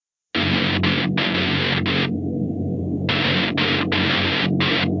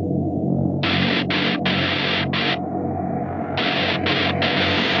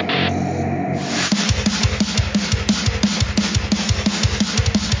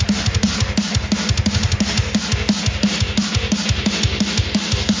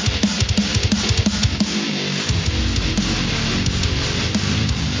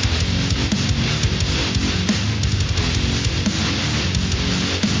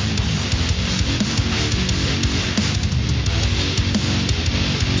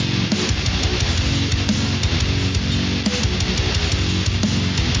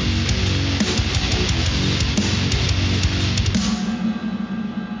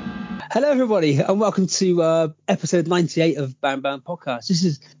Hello, everybody, and welcome to episode 98 of Bound Podcast. This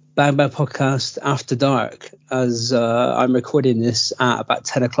is Bound Podcast After Dark, as I'm recording this at about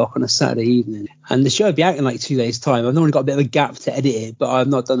 10 o'clock on a Saturday evening. And the show will be out in like 2 days' time. I've normally got a bit of a gap to edit it, but I've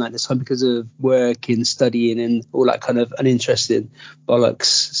not done that this time because of work and studying and all that kind of uninteresting bollocks.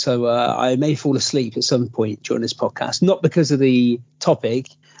 So I may fall asleep at some point during this podcast, not because of the topic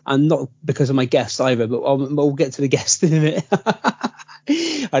and not because of my guests either, but we'll get to the guest in a minute.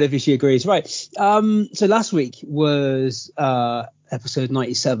 I don't think she agrees. Right. So last week was episode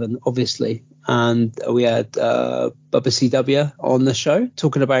 97, obviously, and we had Bubba CW on the show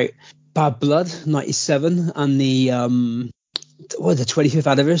talking about Bad Blood 97 and the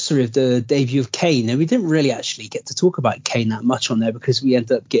 25th anniversary of the debut of Kane. And we didn't really actually get to talk about Kane that much on there because we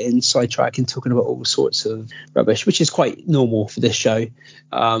ended up getting sidetracked and talking about all sorts of rubbish, which is quite normal for this show.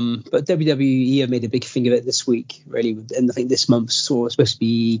 But WWE have made a big thing of it this week, really. And I think this month's supposed to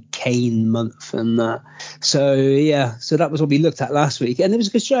be Kane month. And so that was what we looked at last week. And it was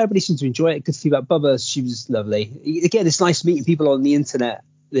a good show. Everybody seemed to enjoy it. Good feedback. Bubba, she was lovely. Again, it's nice meeting people on the internet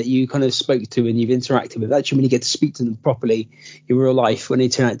that you kind of spoke to and you've interacted with. Actually, when you get to speak to them properly in real life, when they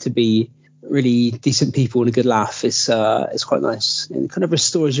turn out to be really decent people and a good laugh, it's quite nice. And it kind of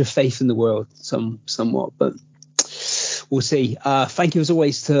restores your faith in the world somewhat, but we'll see. Thank you as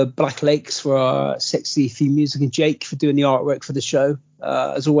always to Black Lakes for our sexy theme music and Jake for doing the artwork for the show.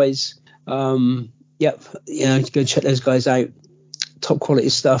 As always, go check those guys out. Top quality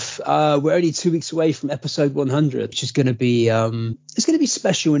stuff. We're only 2 weeks away from episode 100, which is going to be it's going to be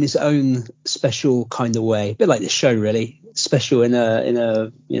special in its own special kind of way, a bit like this show, really. Special in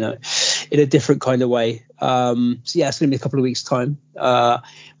a different kind of way. It's going to be a couple of weeks time.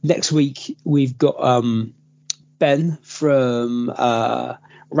 Next week we've got Ben from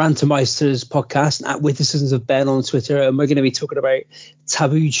Rantermeister's podcast at Witticisms of Ben on Twitter, and we're going to be talking about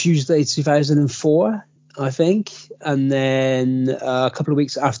Taboo Tuesday 2004. I think, and then a couple of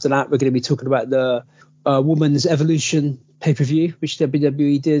weeks after that, we're going to be talking about the Women's Evolution pay-per-view, which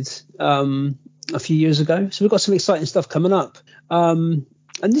WWE did a few years ago. So we've got some exciting stuff coming up. And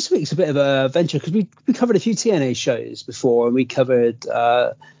this week's a bit of a venture because we covered a few TNA shows before, and we covered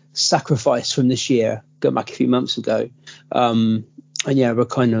Sacrifice from this year, going back a few months ago. And yeah, we're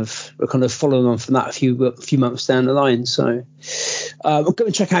kind of following on from that a few months down the line. So we're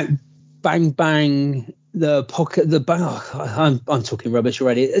going to check out Bang Bang. The pocket, I'm talking rubbish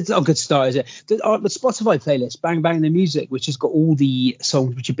already. It's not a good start, is it? The Spotify playlist, Bang Bang the Music, which has got all the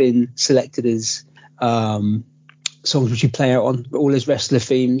songs which have been selected as songs which you play out on, all his wrestler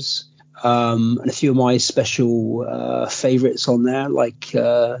themes, and a few of my special favorites on there, like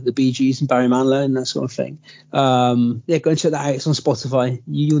the Bee Gees and Barry Manilow and that sort of thing. Go and check that out. It's on Spotify.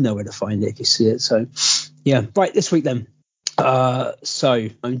 You'll know where to find it if you see it. So yeah, right, this week then. So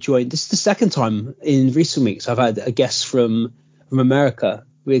I'm joined. This is the second time in recent weeks I've had a guest from America.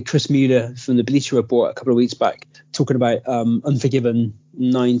 We had Chris Mueller from the Bleacher Report a couple of weeks back talking about Unforgiven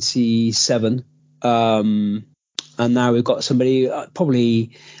 97. And now we've got somebody I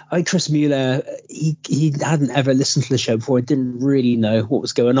think Chris Mueller, he hadn't ever listened to the show before. He didn't really know what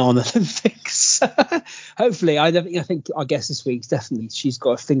was going on. I don't think so. Hopefully, I think our guest this week's definitely, she's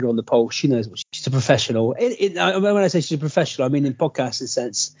got a finger on the pulse. She knows what she's a professional. When I say she's a professional, I mean in podcasting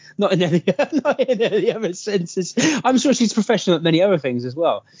sense, not in any other senses. I'm sure she's professional at many other things as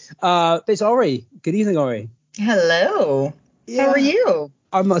well. But it's Ori. Good evening, Ori. Hello. Yeah. How are you?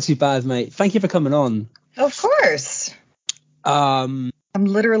 I'm not too bad, mate. Thank you for coming on. Of course. I'm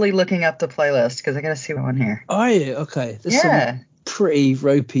literally looking up the playlist because I got to see one here. Are you? Okay. There's some pretty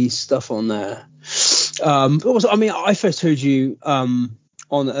ropey stuff on there. I first heard you on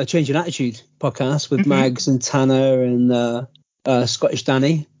a Change in Attitude podcast with Mags and Tanner and Scottish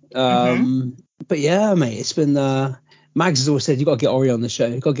Danny. But yeah, mate, it's been Mags has always said you've got to get Ori on the show.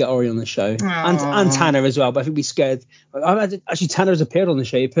 You've got to get Ori on the show. And Tanner as well, but I think we're scared. Actually, Tanner has appeared on the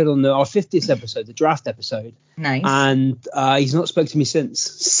show. He appeared on our 50th episode, the draft episode. Nice. And he's not spoke to me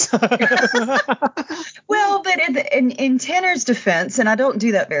since. Well, but in Tanner's defense, and I don't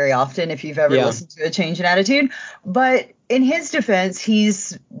do that very often if you've ever listened to A Change in Attitude, but in his defense, he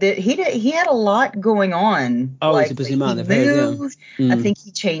had a lot going on. Oh, he's a busy man. He moved. I think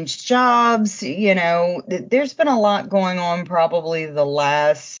he changed jobs. There's been a lot going on probably the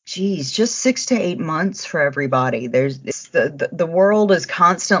last, just 6 to 8 months for everybody. The world is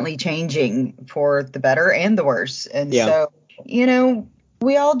constantly changing for the better and the worse. And so,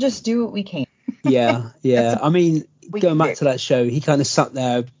 we all just do what we can. Yeah. I mean, going back to that show, he kind of sat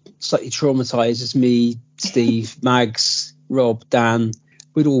there slightly traumatized as me, Steve, Mags, Rob, Dan.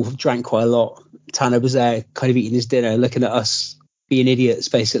 We'd all drank quite a lot. Tanner was there kind of eating his dinner, looking at us being idiots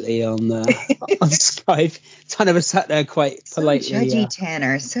basically on Skype. Kind of sat there quite politely. So judgy,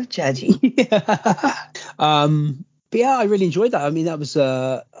 Tanner. So judgy. But yeah, I really enjoyed that. I mean, that was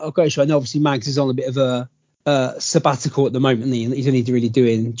a great show. I know obviously Mags is on a bit of a sabbatical at the moment. He's only really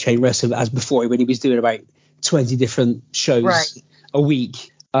doing chain wrestling as before when he was doing about 20 different shows a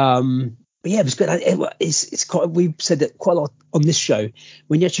week. But yeah, it was good. It's quite. We've said that quite a lot on this show.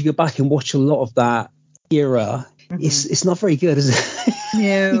 When you actually go back and watch a lot of that era, it's not very good, is it?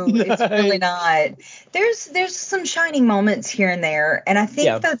 No, it's really not. There's some shining moments here and there, and I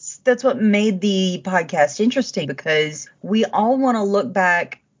think that's what made the podcast interesting, because we all want to look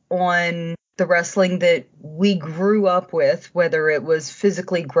back on the wrestling that we grew up with, whether it was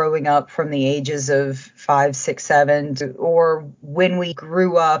physically growing up from the ages of 5, 6, 7, or when we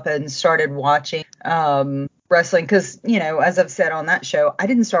grew up and started watching wrestling. Because, as I've said on that show, I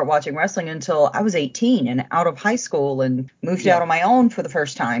didn't start watching wrestling until I was 18 and out of high school and moved out on my own for the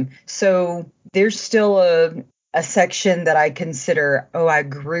first time. So there's still a section that I consider, I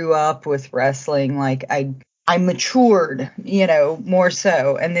grew up with wrestling. Like I matured, more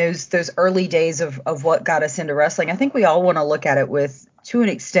so. And those early days of what got us into wrestling, I think we all want to look at it with, to an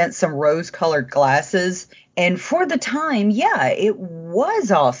extent, some rose-colored glasses. And for the time, it was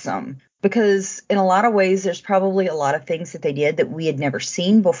awesome. Because in a lot of ways, there's probably a lot of things that they did that we had never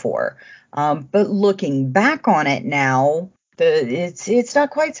seen before. But looking back on it now, it's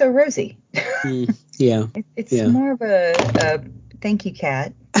not quite so rosy. It's more of a thank you,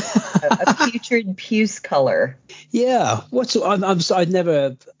 Kat. A putrid puce color. Yeah. I've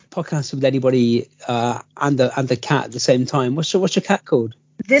never podcasted with anybody and a cat at the same time. What's your cat called?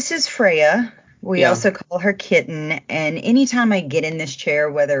 This is Freya. We also call her Kitten. And anytime I get in this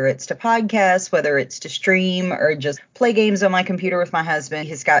chair, whether it's to podcast, whether it's to stream, or just play games on my computer with my husband,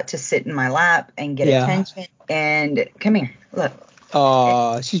 he's got to sit in my lap and get attention. And come here, look.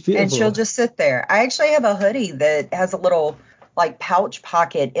 Oh, she's beautiful. And she'll just sit there. I actually have a hoodie that has a little pouch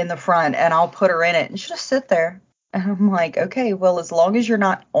pocket in the front, and I'll put her in it, and she'll just sit there. And I'm like, okay, well, as long as you're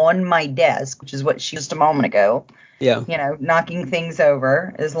not on my desk, which is what she just a moment ago, knocking things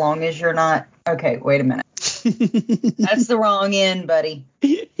over, as long as you're not. Okay, wait a minute. That's the wrong end, buddy.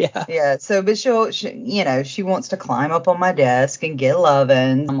 Yeah. So, but she wants to climb up on my desk and get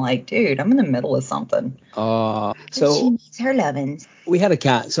lovin'. I'm like, dude, I'm in the middle of something. So she needs her lovin'. We had a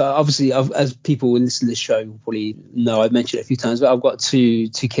cat. So obviously, as people who listen to this show will probably know, I've mentioned it a few times, but I've got two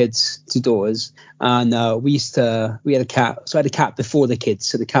kids, 2 daughters, and we had a cat. So I had a cat before the kids.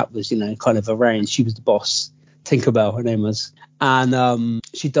 So the cat was, kind of around. She was the boss. Tinkerbell, her name was, and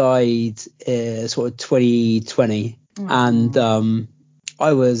she died sort of 2020, and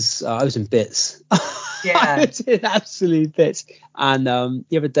I was in bits. I was in absolute bits. And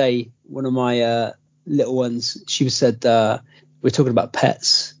the other day, one of my little ones, she said we're talking about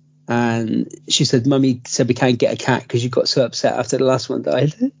pets, and she said, "Mummy said we can't get a cat because you got so upset after the last one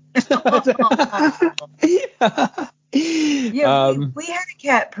died." We had a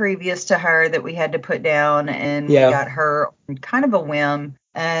cat previous to her that we had to put down, and we got her on kind of a whim.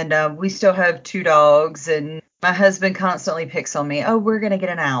 And we still have 2 dogs, and my husband constantly picks on me. Oh, we're gonna get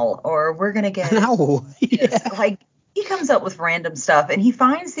an owl, or we're gonna get an owl. He comes up with random stuff, and he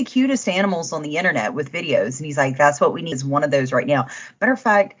finds the cutest animals on the internet with videos, and he's like, "That's what we need is one of those right now." Matter of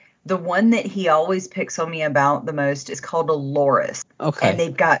fact, the one that he always picks on me about the most is called a loris. Okay. And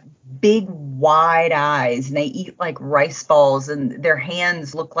they've got big, wide eyes, and they eat like rice balls, and their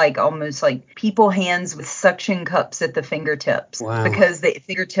hands look like almost like people hands with suction cups at the fingertips. Wow. Because the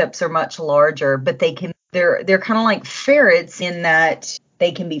fingertips are much larger, but they're kind of like ferrets in that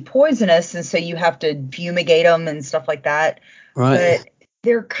they can be poisonous, and so you have to fumigate them and stuff like that. Right. But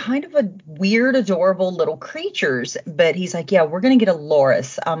they're kind of a weird, adorable little creatures. But he's like, yeah, we're going to get a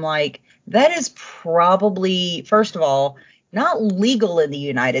loris. I'm like, that is probably, first of all, not legal in the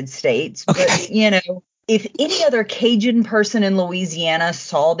United States. Okay. But, if any other Cajun person in Louisiana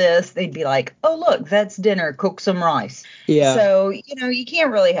saw this, they'd be like, oh, look, that's dinner. Cook some rice. Yeah. So, you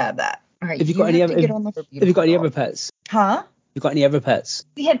can't really have that. All right. Have you got any other pets? Huh? You got any other pets?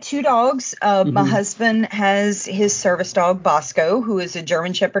 We have 2 dogs. My husband has his service dog, Bosco, who is a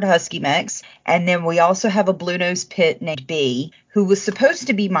German Shepherd Husky mix. And then we also have a blue-nosed pit named B, who was supposed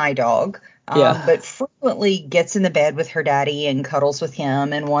to be my dog, but frequently gets in the bed with her daddy and cuddles with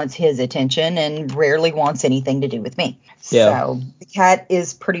him and wants his attention and rarely wants anything to do with me. Yeah. So the cat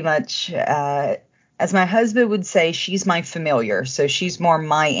is pretty much, as my husband would say, she's my familiar. So she's more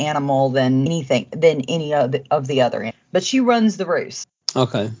my animal than any of the other. But she runs the roost.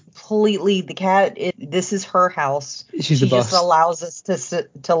 Okay. Completely, the cat. This is her house. She's the boss. Just allows us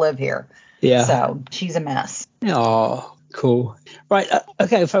to live here. Yeah. So she's a mess. Oh, Cool. Right.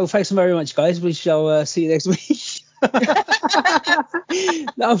 Okay. Well, thanks very much, guys. We shall see you next week.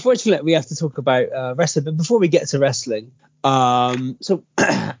 Now, unfortunately, we have to talk about wrestling. But before we get to wrestling, so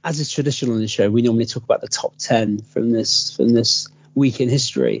as is traditional on the show, we normally talk about the top 10 from this week in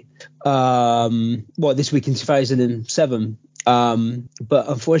history. This week in 2007. But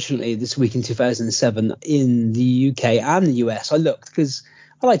unfortunately, this week in 2007 in the UK and the US, I looked because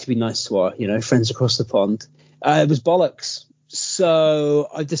I like to be nice to our, friends across the pond. It was bollocks. So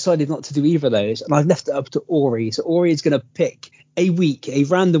I decided not to do either of those, and I've left it up to Ori. So Ori is going to pick a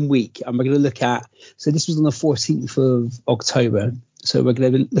random week, and we're going to look at. So this was on the 14th of October. So we're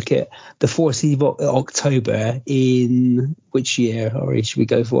going to look at the 14th of October in which year, Ori, should we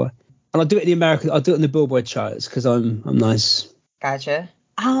go for? And I'll do it in the American. I'll do it in the Billboard charts because I'm nice. Gotcha.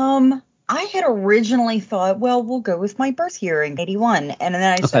 I had originally thought, well, we'll go with my birth year in 81. And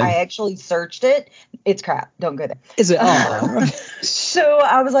then I actually searched it. It's crap. Don't go there. Is it? Oh. So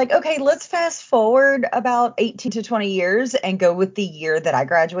I was like, okay, let's fast forward about 18 to 20 years and go with the year that I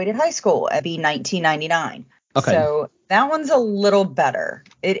graduated high school. It'd be 1999. Okay. So that one's a little better.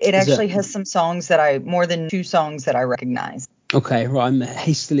 It actually has some songs more than 2 songs that I recognize. Okay, right. I'm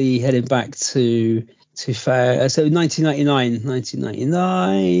hastily heading back to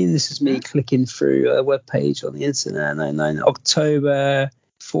 1999. This is me clicking through a web page on the internet. 99 October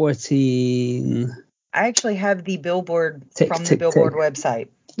 14. I actually have the Billboard the Billboard website.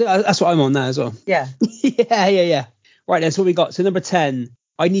 That's what I'm on now as well. Yeah. yeah. Right, that's what we got. So number 10.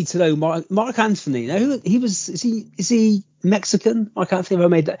 I need to know Mark Anthony. Now, is he Mexican? Mark Anthony, I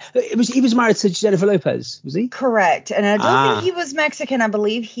made that. He was married to Jennifer Lopez, was he? Correct. And I don't think he was Mexican. I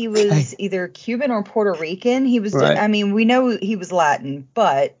believe he was either Cuban or Puerto Rican. He was, right. I mean, we know he was Latin,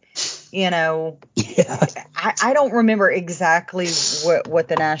 but, I don't remember exactly what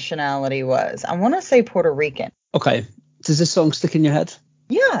the nationality was. I want to say Puerto Rican. Okay. Does this song stick in your head?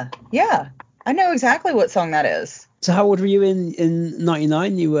 Yeah. I know exactly what song that is. So how old were you in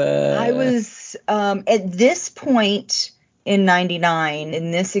 99? You were... I was, at this point in 99, in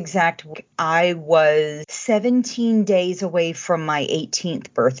this exact week, I was 17 days away from my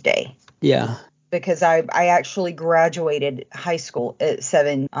 18th birthday. Yeah. Because I actually graduated high school at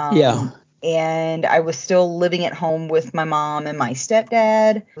 7. And I was still living at home with my mom and my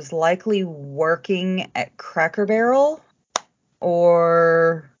stepdad. I was likely working at Cracker Barrel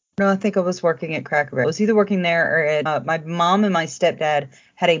or... No, I think I was working at Cracker Barrel. I was either working there or at my mom and my stepdad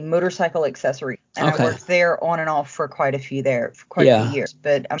had a motorcycle accessory, and I worked there on and off for quite a few years.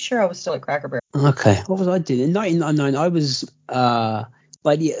 But I'm sure I was still at Cracker Barrel. Okay, what was I doing in 1999? I was the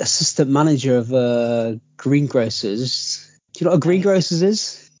assistant manager of greengrocers. Do you know what a greengrocers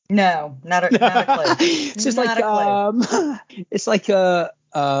is? No, not a clue. So it's it's like a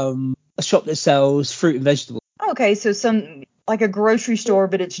shop that sells fruit and vegetables. Okay, so like a grocery store,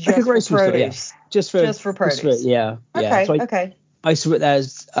 but it's just for produce. Store, yeah. Just for produce. Yeah. Okay. So I used to work there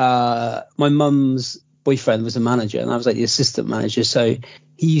as my mum's boyfriend was a manager, and I was like the assistant manager. So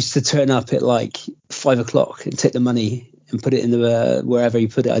he used to turn up at like 5 o'clock and take the money and put it in the wherever he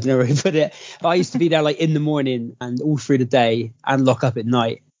put it. I don't know where he put it. I used to be there like in the morning and all through the day and lock up at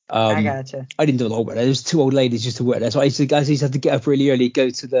night. I gotcha. I didn't do a lot of work there. There was 2 old ladies just to work there. So I used to have to get up really early, go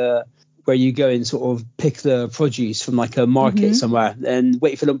to where you go and sort of pick the produce from like a market somewhere and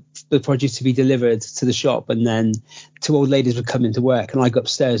wait for the produce to be delivered to the shop. And then 2 old ladies would come into work and I'd go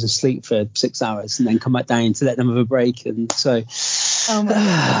upstairs and sleep for 6 hours and then come back down to let them have a break. And so, oh my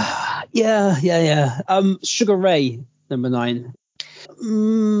God. Yeah. Sugar Ray, number 9.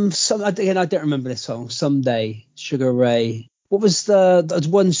 Again, I don't remember this song. Someday, Sugar Ray. What was there's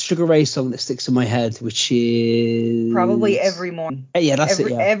one Sugar Ray song that sticks in my head, which is... Probably Every Morning. Yeah, that's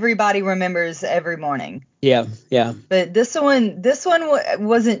it, yeah. Everybody remembers Every Morning. Yeah. But this one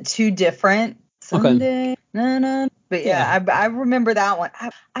wasn't too different. Someday, But I remember that one.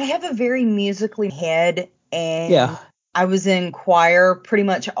 I have a very musically head, and I was in choir pretty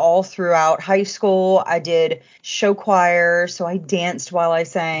much all throughout high school. I did show choir, so I danced while I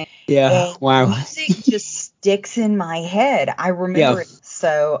sang. Yeah, wow. Music just sticks in my head. I remember it.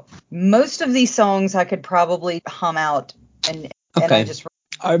 So most of these songs I could probably hum out, and I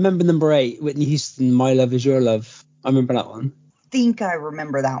remember number 8, Whitney Houston, My Love Is Your Love. I remember that one. I think I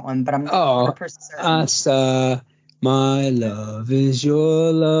remember that one, but I'm not 100% certain. My love is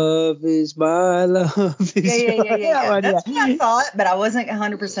your love is my love is yeah. That's what I thought, but I wasn't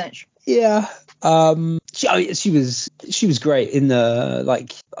 100% sure. Yeah. She was great in the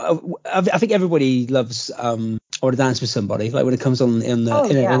I think everybody loves I Want to Dance with Somebody, like when it comes on in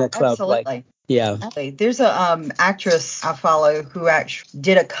a club. Absolutely. Yeah. There's a actress I follow who actually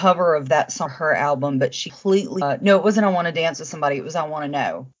did a cover of that song, her album, but she completely no, it wasn't I Want to Dance with Somebody, it was I Want to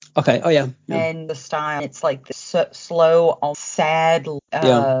Know. Okay. Oh yeah. And the style, it's like the slow, sad,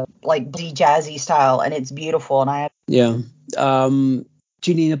 like jazzy style, and it's beautiful. And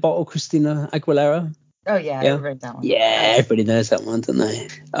Genie in a Bottle, Christina Aguilera. Oh yeah, everybody knows that one. Yeah, everybody knows that one, don't they?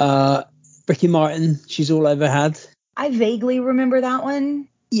 Ricky Martin, She's All I Ever Had. I vaguely remember that one.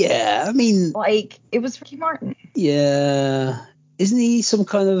 Yeah, I mean, like it was Ricky Martin. Yeah, isn't he some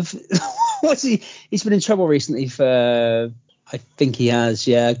kind of? What's he? He's been in trouble recently for. I think he has.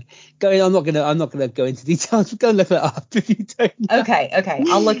 Yeah. I'm not gonna go into details. Go and look it up if you don't know. Okay.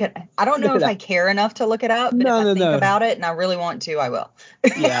 I'll look at. I don't know if I care enough to look it up, but if I think about it and I really want to, I will.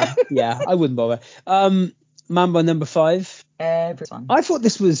 yeah. I wouldn't bother. Mambo number 5. Everyone. I thought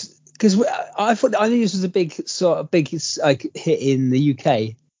this was because I knew this was a big like hit in the UK.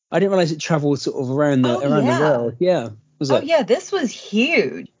 I didn't realize it traveled sort of around the world. Yeah. Yeah, this was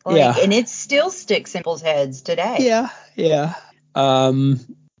huge. And it still sticks in people's heads today. Yeah.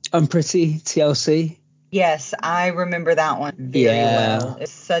 I'm Pretty, TLC. Yes, I remember that one very well.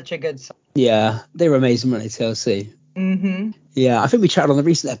 It's such a good song. Yeah, they were amazing, weren't they, TLC? Mm-hmm. Yeah, I think we chatted on the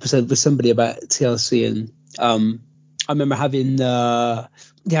recent episode with somebody about TLC, and I remember having the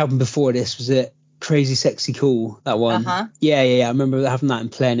album before this, was it Crazy Sexy Cool, that one? Uh-huh. Yeah, I remember having that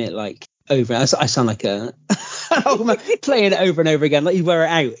and playing it like over. I sound like a playing it over and over again, like you wear it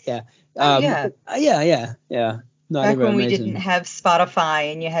out. Yeah. No, back when we didn't have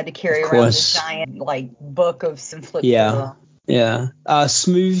Spotify and you had to carry around the giant like book of some flip. Yeah.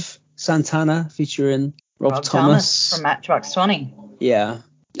 Smooth Santana featuring Rob Thomas from Matchbox 20. Yeah.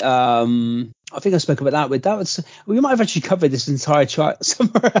 I think I spoke about that. We might have actually covered this entire chart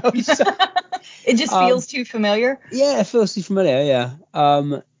somewhere else. It just feels too familiar. Yeah, it feels too familiar.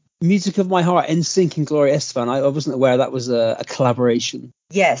 Yeah. Music of My Heart, NSYNC and Gloria Estefan. I wasn't aware that was a collaboration.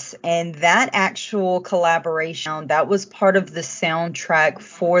 Yes, and that actual collaboration, that was part of the soundtrack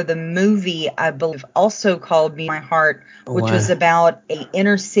for the movie, I believe, also called Me My Heart, which was about a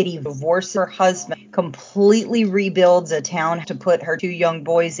inner city divorce. Her husband completely rebuilds a town to put her 2 young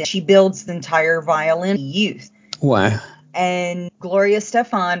boys in. She builds the entire violin youth. Wow. And Gloria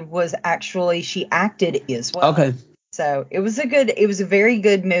Estefan she acted as well. Okay. So it was a very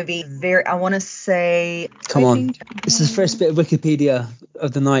good movie. I want to say. Come on. This is the first bit of Wikipedia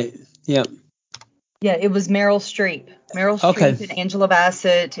of the night. Yep. Yeah, it was Meryl Streep. Streep and Angela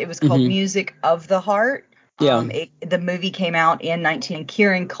Bassett. It was called Music of the Heart. Yeah. The movie came out in 19.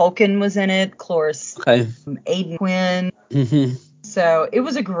 Kieran Culkin was in it. Of course. Okay. Aidan Quinn. Mm-hmm. So it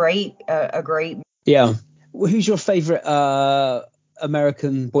was a great. Yeah. Well, who's your favorite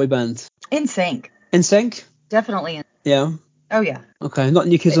American boy band? NSYNC. NSYNC? Definitely. Yeah. Oh yeah. Okay, not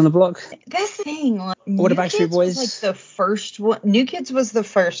New Kids on the Block. That's the thing. What about Backstreet Boys? Was like the first one. New Kids was the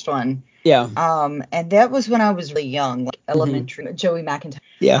first one. Yeah. And that was when I was really young, like elementary. Joey McIntyre.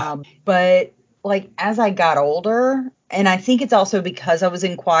 Yeah. But like as I got older, and I think it's also because I was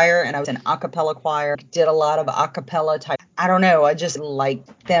in choir and I was in a cappella choir, did a lot of a cappella type. I don't know. I just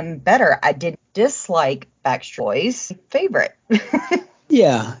liked them better. I didn't dislike Backstreet Boys. Favorite.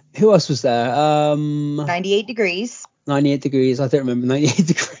 Yeah. Who else was there? 98 Degrees. 98 Degrees. I don't remember 98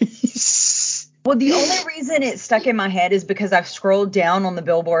 Degrees. Well, the only reason it stuck in my head is because I've scrolled down on the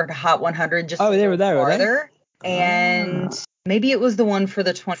Billboard Hot 100 just they were there, farther. And maybe it was the one for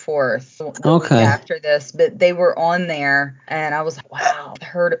the 24th, the week after this, but they were on there, and I was like, wow,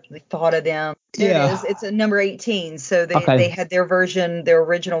 thought of them. There it is. It's a number 18, so they had their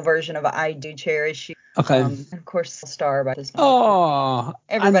original version of I Do Cherish You. Okay. Of course, Star by this.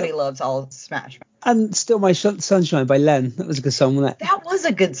 Everybody loves all Smash. And Still My Sunshine by Len. That was a good song, wasn't it? That was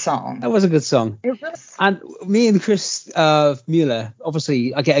a good song. It was. And me and Chris Mueller,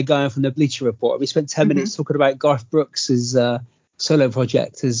 obviously, I get a guy from the Bleacher Report. We spent 10 minutes talking about Garth Brooks' solo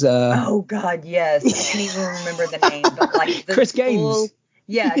project. Oh, God, yes. I can't even remember the name. But like Chris Gaines.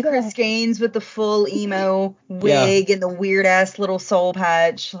 Chris Gaines with the full emo wig and the weird-ass little soul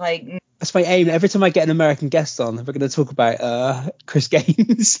patch. Like... That's my aim. Every time I get an American guest on, we're going to talk about Chris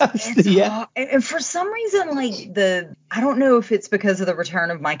Gaines. And for some reason, I don't know if it's because of the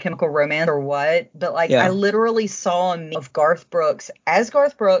return of My Chemical Romance or what, but I literally saw a meme of Garth Brooks as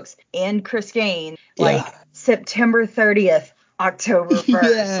Garth Brooks and Chris Gaines, September 30th, October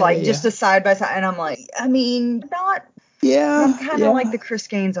 1st, just a side by side. And I'm like, I mean, not. Yeah. I'm kind of like the Chris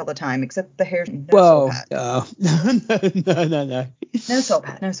Gaines all the time, except the hair. No soul patch. No. No soul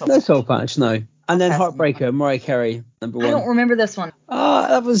patch. No soul patch, no. And then Heartbreaker, Mariah Carey, number 1. I don't remember this one.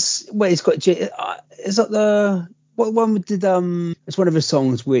 That was it's got. Is that the what one did? It's one of his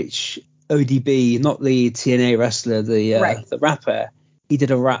songs which ODB, not the TNA wrestler, the rapper. He did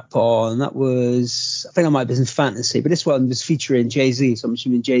a rap on, that was, I think I might have been in Fantasy, but this one was featuring Jay-Z, so I'm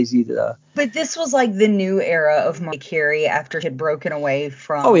assuming Jay-Z did that. But this was like the new era of Mike Carey after he had broken away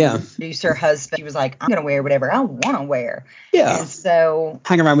from producer husband. He was like, I'm going to wear whatever I want to wear. Yeah. And so.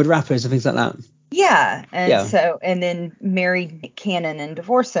 Hang around with rappers and things like that. Yeah. And so, and then married Nick Cannon and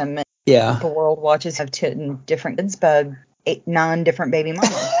divorced him. And the world watches have 10 different kids, but 9 different baby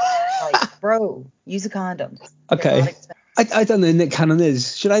mamas. Like, bro, use a condom. Okay. I don't know who Nick Cannon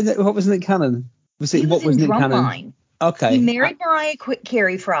is. Should I know? What was Nick Cannon? He was in Drumline. Okay. He married Mariah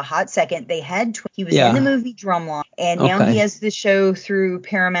Carey for a hot second. They had he was in the movie Drumline, and now he has the show through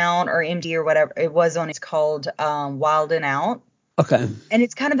Paramount or MD or whatever it was on. It's called Wild and Out. Okay. And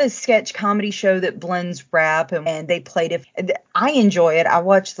it's kind of a sketch comedy show that blends rap and they played it. I enjoy it. I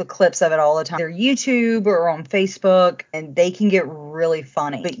watch the clips of it all the time. They're YouTube or on Facebook, and they can get really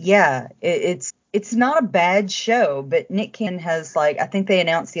funny. But yeah, it's not a bad show. But Nick Cannon has, like, I think they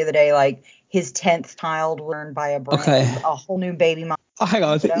announced the other day, like, his 10th child was born by a whole new baby mom. Oh, hang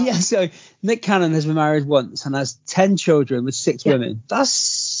on. Yeah, so Nick Cannon has been married once and has 10 children with 6 women.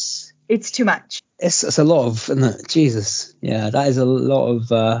 It's too much. It's a lot of, isn't it? Jesus. Yeah, that is a lot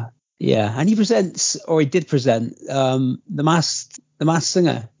of, And he presents, or he did present, The Masked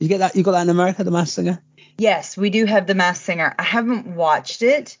Singer. You get that? You got that in America, The Masked Singer? Yes, we do have The Masked Singer. I haven't watched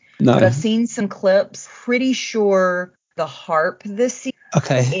it, but I've seen some clips. Pretty sure the harp this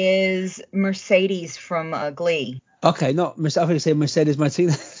season is Mercedes from Glee. Okay, not I was going to say Mercedes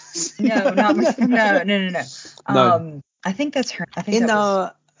Martinez. No, not Mercedes. No. I think that's her. I think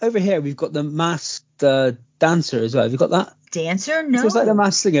over here we've got the masked dancer as well. Have you got that? Dancer? No. So it's like the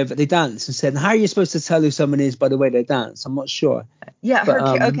masked singer, but they dance and said, how are you supposed to tell who someone is by the way they dance? I'm not sure. Yeah,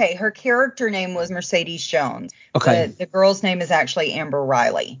 her character name was Mercedes Jones. Okay. But the girl's name is actually Amber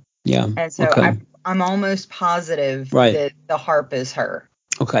Riley. Yeah. And so I'm almost positive that the harp is her.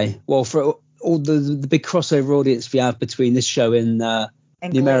 Okay. Well, for all the big crossover audience we have between this show and the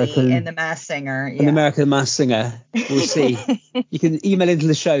American and the Masked Singer, and the American Masked Singer, we'll see. You can email into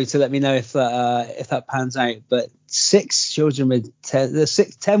the show to let me know if that pans out. But 6 children with 10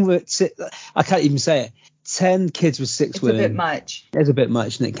 with 6, I can't even say it. 10 kids with 6 women. It's a bit much. It's a bit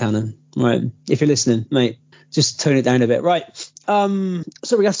much, Nick Cannon. Right. If you're listening, mate, just tone it down a bit. Right.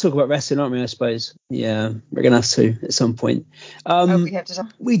 So we have to talk about wrestling, aren't we? I suppose. Yeah, we're gonna have to at some point. We have to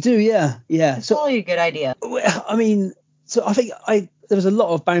talk. We do, yeah. It's probably a good idea. I mean, so I think there was a lot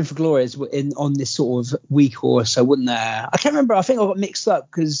of Bound for Glory on this sort of week or so, wasn't there? I can't remember. I think I got mixed up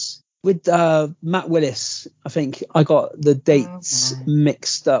because with Matt Willis, I think I got the dates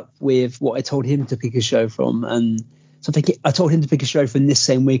mixed up with what I told him to pick a show from, and so I told him to pick a show from this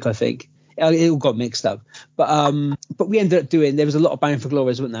same week. I think it all got mixed up, but we ended up doing. There was a lot of Bound for Glory,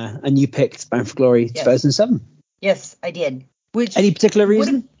 wasn't there? And you picked Bound for Glory 2007. Yes, I did. Any particular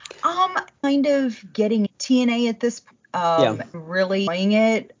reason? Kind of getting TNA at this point. Really enjoying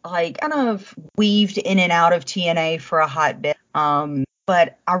it. Like, kind of weaved in and out of TNA for a hot bit.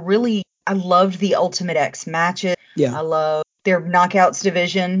 But I loved the Ultimate X matches. Yeah. I love their Knockouts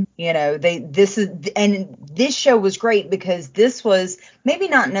division. You know, this show was great because this was maybe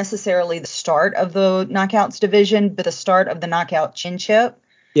not necessarily the start of the Knockouts division, but the start of the Knockout Championship.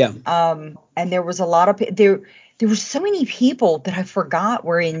 Yeah. And there was a lot of there were so many people that I forgot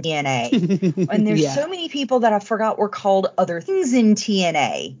were in TNA. And there's so many people that I forgot were called other things in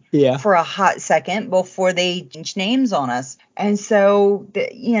TNA for a hot second before they changed names on us. And so,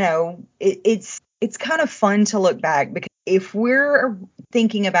 it's kind of fun to look back because if we're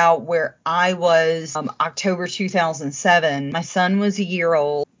thinking about where I was October 2007, my son was a year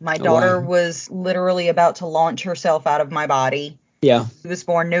old. My daughter was literally about to launch herself out of my body. Yeah. She was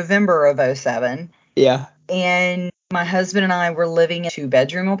born November of 2007. Yeah. And my husband and I were living in a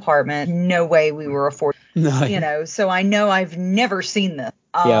 2-bedroom apartment. No way we were affording, so I know I've never seen this.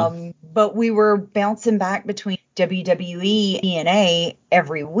 But we were bouncing back between WWE, TNA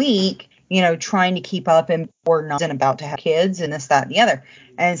every week, trying to keep up, and we're not about to have kids and this, that, and the other.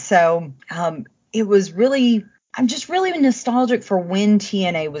 And so it was really, I'm just really nostalgic for when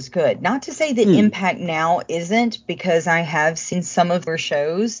TNA was good. Not to say that Impact now isn't, because I have seen some of their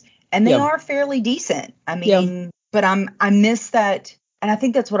shows. And they are fairly decent. I mean, but I miss that. And I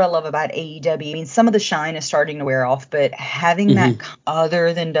think that's what I love about AEW. I mean, some of the shine is starting to wear off, but having that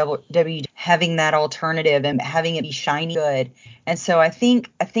other than WWE, having that alternative and having it be shiny good. And so I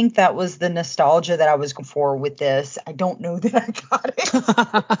think that was the nostalgia that I was going for with this. I don't know that I got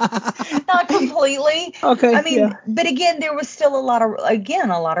it. Not completely. Okay. I mean, but again, there was still a lot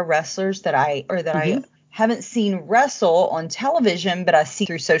of wrestlers that I haven't seen wrestle on television, but I see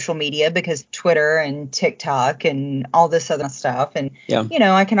through social media because Twitter and TikTok and all this other stuff. And,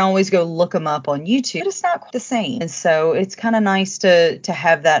 I can always go look them up on YouTube, but it's not quite the same. And so it's kind of nice to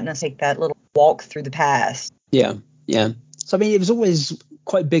have that and take that little walk through the past. Yeah. Yeah. So, I mean, it was always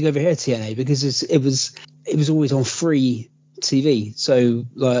quite big over here at TNA because it was always on free TV. So,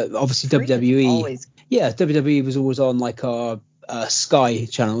 obviously free WWE. Yeah. WWE was always on like our Sky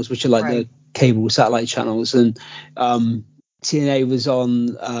channels, which are like the cable satellite channels, and TNA was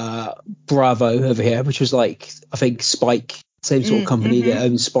on Bravo over here, which was like, I think, Spike, same sort of company that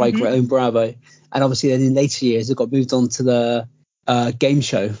owned Spike, owned Bravo. And obviously then in later years it got moved on to the game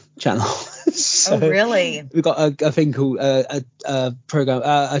show channel. So really? We've got a thing called a program,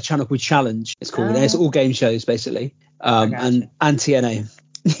 a channel called Challenge, it's called. And it's all game shows basically, and TNA.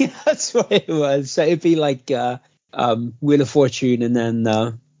 Yeah, that's what it was. So it'd be like Wheel of Fortune, and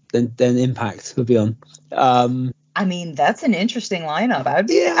then Impact would be on. I mean, that's an interesting lineup. I'd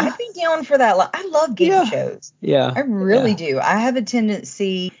be down for that. I love game shows. Yeah, I really do. I have a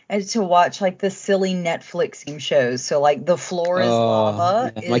tendency to watch like the silly Netflix game shows. So like The Floor is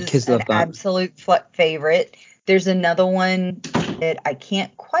Lava is my kids love that. Absolute favorite. There's another one that I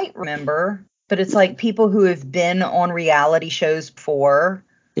can't quite remember, but it's like people who have been on reality shows before.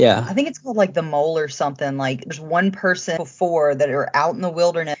 Yeah. I think it's called like The Mole or something. Like there's one person before that are out in the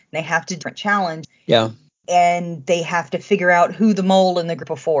wilderness and they have to do a different challenge. Yeah. And they have to figure out who the mole in the group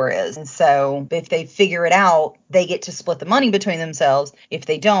before is. And so if they figure it out, they get to split the money between themselves. If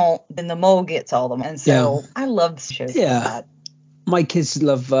they don't, then the mole gets all the money. And so I love shows like that. My kids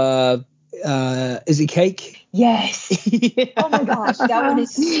love Is It Cake? Yes. Oh my gosh, that one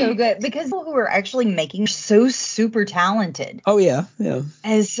is so good because people who are actually making so super talented. Oh yeah, yeah.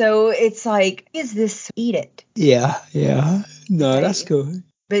 And so it's like, is this eat it? Yeah, yeah. No, that's cool.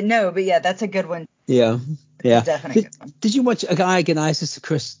 But yeah, that's a good one. Yeah, yeah. Definitely. Did you watch a guy again? I asked this to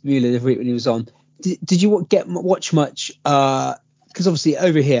Chris Mueller when he was on. Did you watch much? Because obviously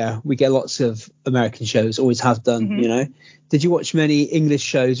over here we get lots of American shows, always have done. You know. Did you watch many English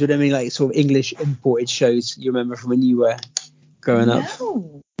shows? Or any like sort of English imported shows you remember from when you were growing up?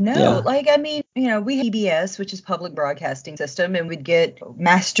 No. Yeah. Like, I mean, we had PBS, which is Public Broadcasting System, and we'd get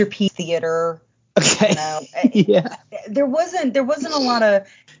Masterpiece Theater. Okay. Yeah. There wasn't a lot of,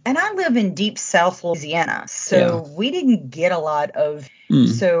 and I live in deep South Louisiana, so we didn't get a lot of.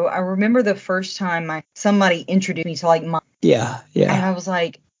 So I remember the first time somebody introduced me to like yeah, and I was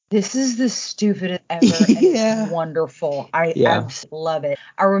like, this is the stupidest ever. And it's wonderful. I absolutely love it.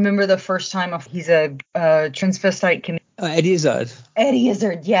 I remember the first time he's a transvestite comedian. Eddie Izzard. Eddie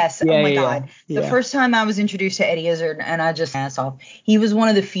Izzard, yes. Oh my God. The first time I was introduced to Eddie Izzard, and I just ass off. He was one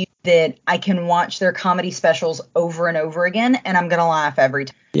of the few that I can watch their comedy specials over and over again, and I'm gonna laugh every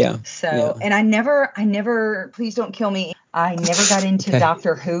time. Yeah. So, and I never, please don't kill me. I never got into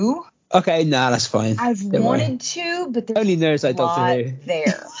Doctor Who. Okay, that's fine. I've wanted to, but there's only nerds like Doctor Who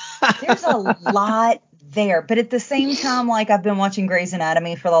there. There's a lot there, but at the same time, like I've been watching Grey's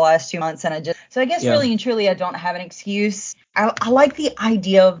Anatomy for the last 2 months, and I guess really and truly I don't have an excuse. I like the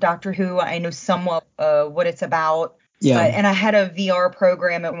idea of Doctor Who. I know somewhat what it's about. Yeah. And I had a VR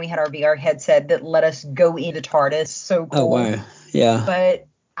program and we had our VR headset that let us go into TARDIS. So cool. Oh wow. Yeah. But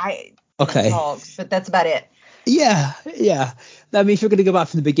but that's about it. Yeah. I mean, if you're going to go back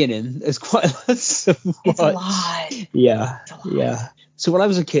from the beginning, there's quite a lot. It's a lot. Yeah. Yeah. So when I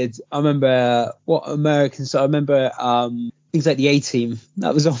was a kid, I remember I remember things like the A-Team.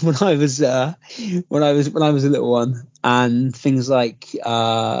 That was on when I was a little one, and things like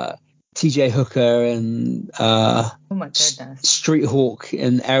TJ Hooker and oh my goodness, Street Hawk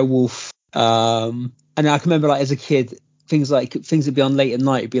and Airwolf. And I can remember like as a kid, things that'd be on late at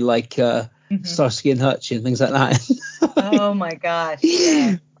night, it'd be like Starsky and Hutch and things like that. Oh my gosh.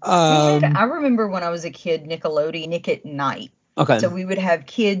 Yeah. I remember when I was a kid, Nickelodeon, Nick at Night. Okay. So we would have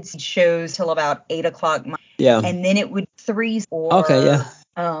kids shows till about 8:00. Yeah. And then it would threes or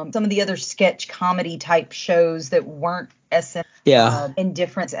some of the other sketch comedy type shows that weren't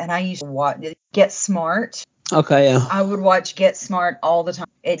indifference. And I used to watch Get Smart. Okay. Yeah. I would watch Get Smart all the time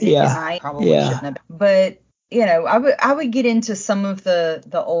at night. Probably shouldn't have. But I would get into some of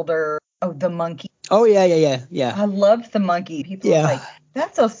the older. Oh, the Monkey. Oh yeah. I loved the Monkey. People were like,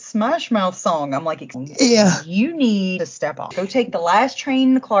 that's a Smash Mouth song. I'm like, you need to step off. Go take the last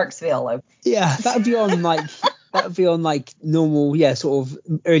train to Clarksville. Yeah, that would be on like normal, sort of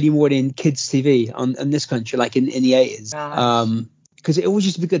early morning kids TV in this country, like in the 80s. Because it always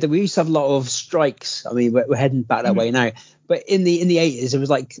used to be good that we used to have a lot of strikes. I mean, we're heading back that way now, but in the 80s there was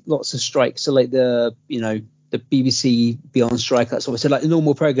like lots of strikes. So like the the BBC be on strike, that sort of. So like the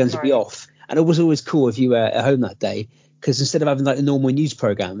normal programs would be off, and it was always cool if you were at home that day, because instead of having like the normal news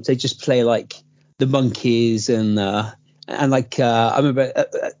programs, they just play like the Monkeys and like I remember.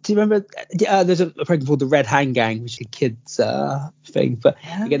 Do you remember? There's a program called the Red Hand Gang, which is a kids thing. But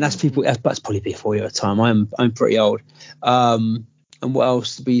again, that's people. That's probably before your time. I'm pretty old. And what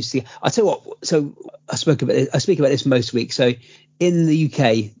else did we used to? I tell you what. So I speak about this most weeks. So in the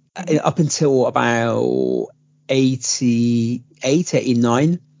UK, up until about 88,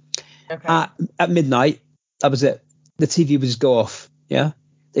 89, at midnight, that was it. The TV would just go off. Yeah,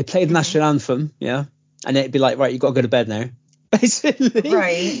 they played the national anthem. Yeah. And it'd be like, right, you've got to go to bed now, basically.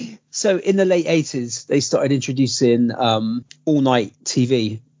 Right. So in the late 80s, they started introducing all-night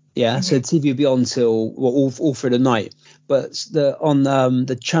TV. Yeah, so the TV would be on till all through the night. But on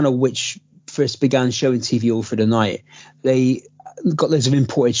the channel which first began showing TV all through the night, they got loads of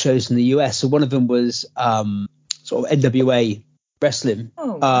imported shows from the US. So one of them was sort of NWA wrestling,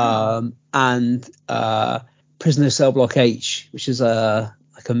 and Prisoner Cell Block H, which is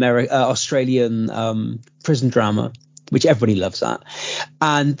like Australian prison drama, which everybody loves that.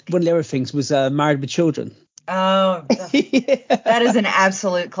 And one of the other things was Married with Children. Oh, that is an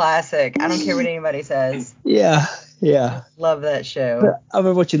absolute classic. I don't care what anybody says. Yeah. Love that show. But I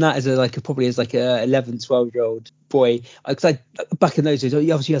remember watching that probably as like a 11, 12-year-old boy. Because back in those days, you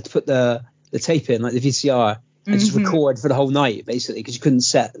obviously had to put the tape in, like the VCR, and just record for the whole night, basically, because you couldn't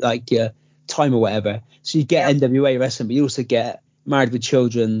set like your time or whatever. So you get NWA wrestling, but you also get Married with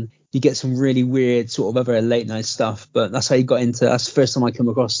Children. You get some really weird sort of other late night stuff, but that's how you got into. That's the first time I come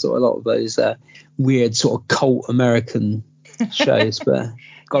across sort of a lot of those weird sort of cult American shows. But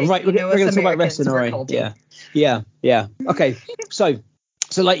God, right, we're going to talk about wrestling, all right? Yeah. Okay, so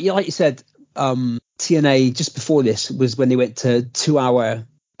like you said, TNA just before this was when they went to 2-hour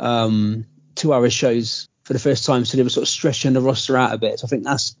shows for the first time, so they were sort of stretching the roster out a bit. So I think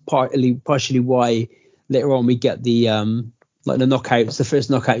that's partially why later on we get the like the knockouts, the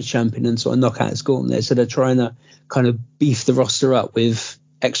first knockout champion and sort of knockouts gauntlet. So they're trying to kind of beef the roster up with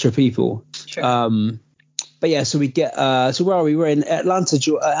extra people. Sure. But yeah, so we get so where are we? We're in Atlanta,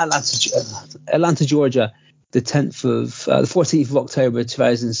 Georgia, the 14th of October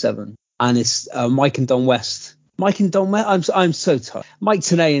 2007, and it's Mike and Don West. I'm so tired. Mike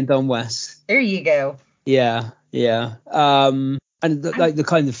Tenay and Don West. There you go. Yeah. And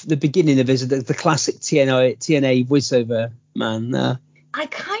the beginning of it is the classic TNA voiceover, man. I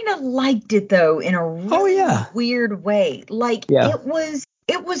kind of liked it though in a really weird way. Like it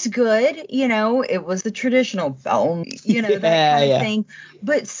was good, it was the traditional film, that kind of thing.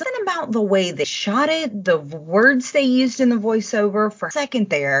 But something about the way they shot it, the words they used in the voiceover for a second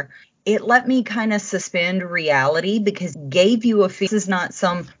there, it let me kind of suspend reality, because it gave you a feel. This is not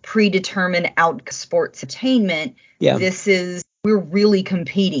some predetermined sports entertainment. Yeah. We're really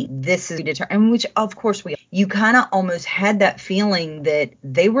competing. This is determined, which of course you kind of almost had that feeling that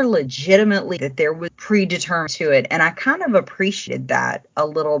they were legitimately, that there was predetermined to it. And I kind of appreciated that a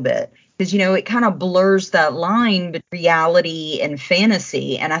little bit, because, it kind of blurs that line between reality and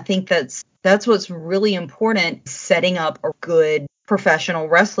fantasy. And I think that's what's really important, setting up a good professional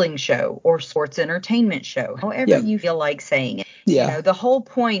wrestling show or sports entertainment show, however you feel like saying it. Yeah. The whole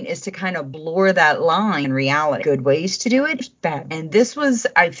point is to kind of blur that line in reality. Good ways to do it, bad. And this was,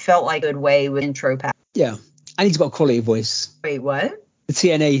 I felt like, a good way with intro pack. Yeah. And he's got a quality voice. Wait, what? The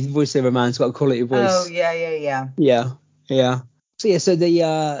TNA voiceover man's got a quality voice. Oh, yeah. So so the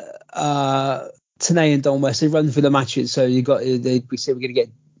Tenay and Don West, they run through the matches. So we say we're going to get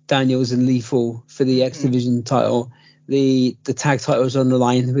Daniels and Lethal for the X Division title. The tag titles on the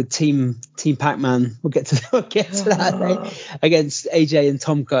line with Team Pac-Man. We'll get to that right? Against AJ and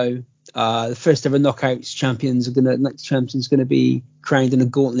Tomko. The first ever knockouts champions next champion's gonna be crowned in a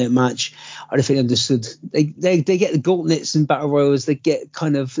gauntlet match. I don't think I understood. They get the gauntlets and battle royals. They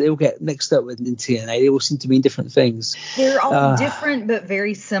all get mixed up in TNA. They all seem to mean different things. They're all different but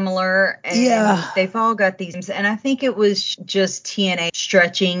very similar. And they've all got these. And I think it was just TNA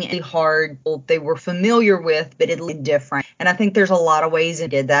stretching hard. They were familiar with, but it's different. And I think there's a lot of ways they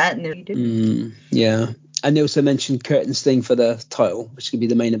did that. And yeah. And they also mentioned Kurt and Sting for the title, which could be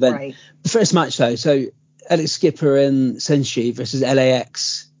the main event. Right. The first match, though, so Alex Skipper and Senshi versus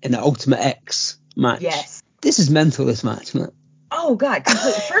LAX in the Ultimate X match. Yes. This is mental, this match, isn't it? Oh, God,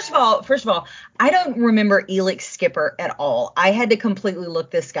 completely. First of all, I don't remember Alex Skipper at all. I had to completely look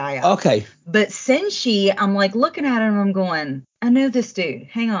this guy up. Okay. But Senshi, I'm like looking at him, I'm going, I know this dude.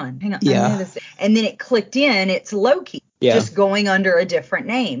 Hang on. Yeah. I know this. And then it clicked in. It's Loki. just going under a different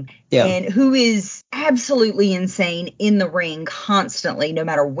name, and who is absolutely insane in the ring constantly, no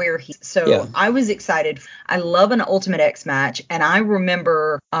matter where he's. So I was excited. I love an Ultimate X match, and I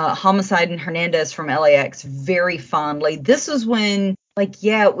remember Homicide and Hernandez from LAX very fondly. This was when, like,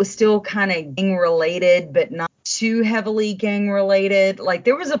 it was still kind of gang related, but not too heavily gang related. Like,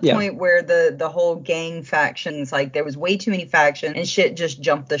 there was a point where the whole gang factions, like, there was way too many factions and shit just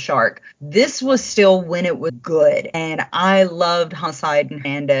jumped the shark. This was still when it was good, and I loved Homicide and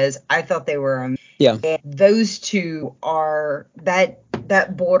Hernandez. I thought they were amazing. And those two are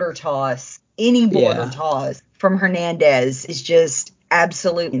that border toss, any border toss from Hernandez is just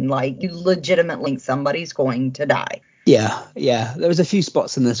absolutely, like, you legitimately think somebody's going to die. Yeah. There was a few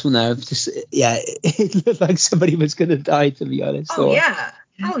spots in this one there. Just it looked like somebody was going to die, to be honest.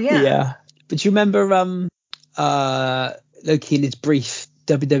 Yeah. But you remember Loki in his brief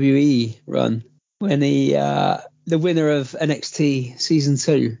WWE run when he the winner of NXT season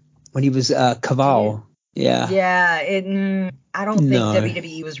 2 when he was Caval. I don't think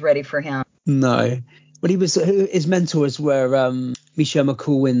WWE was ready for him. No, but he was. His mentors were Michelle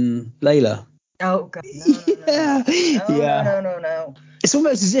McCool and Layla. Oh God, no. It's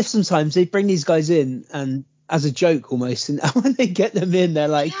almost as if sometimes they bring these guys in and as a joke almost, and when they get them in, they're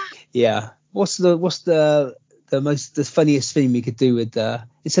like, what's the funniest thing we could do with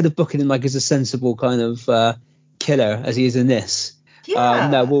instead of booking him like as a sensible kind of killer as he is in this.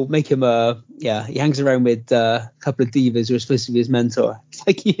 No, we'll make him he hangs around with a couple of divas who are supposed to be his mentor. It's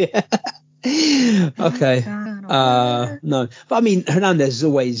like, okay. No, but I mean, Hernandez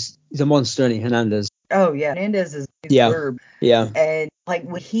he's a monster, isn't he, Hernandez? Oh yeah, Hernandez is superb. And like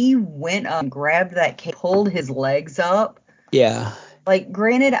when he went up and grabbed that cage, pulled his legs up. Like,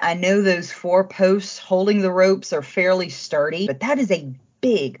 granted, I know those 4 posts holding the ropes are fairly sturdy, but that is a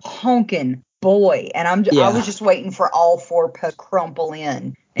big honking boy, and I was just waiting for all 4 posts to crumple in,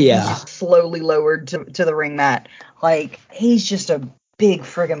 and he just slowly lowered to the ring mat. Like, he's just a big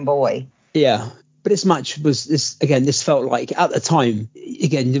friggin' boy. But this match this felt like at the time,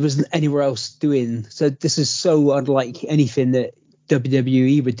 again, there wasn't anywhere else doing, so this is so unlike anything that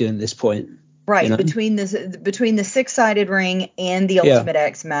WWE would do at this point. Right, you know? Between the 6-sided ring and the Ultimate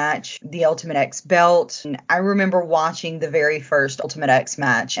X match, the Ultimate X belt. And I remember watching the very first Ultimate X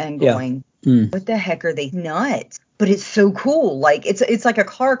match and going, what the heck are they nuts? But it's so cool. Like, it's like a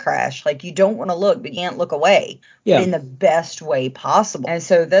car crash. Like, you don't want to look, but you can't look away. But in the best way possible. And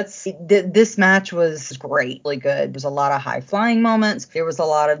so this match was great, really good. There was a lot of high flying moments. There was a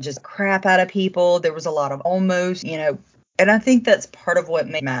lot of just crap out of people. There was a lot of almost, and I think that's part of what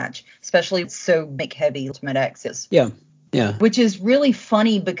made the match, especially so big heavy Ultimate X's. Which is really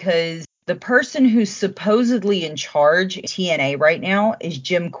funny because the person who's supposedly in charge of TNA right now is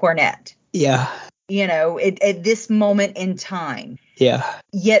Jim Cornette. At this moment in time.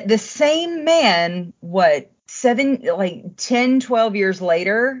 Yet the same man, 10, 12 years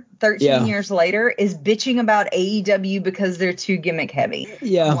later, 13 years later, is bitching about AEW because they're too gimmick heavy.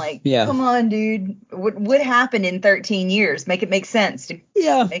 I'm like, come on, dude. What happened in 13 years? Make it make sense. Make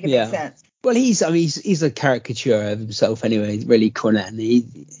it make sense. Well, he's a caricature of himself anyway, really, Cornette.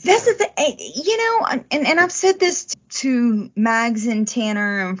 That's the thing, and I've said this to Mags and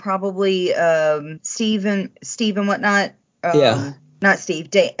Tanner and probably Steve and whatnot. Not Steve,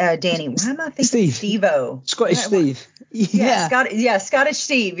 Danny. Why am I thinking Steve-O? Scottish Steve. Scottish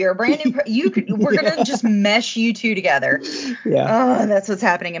Steve. You're a brand new. We're gonna just mesh you two together. Oh, that's what's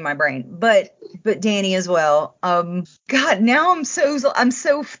happening in my brain. But Danny as well. God, now I'm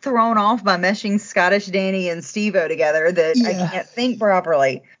so thrown off by meshing Scottish Danny and Steve-O together that I can't think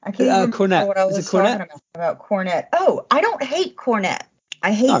properly. I can't even remember what I was talking about Cornette. Oh, I don't hate Cornette.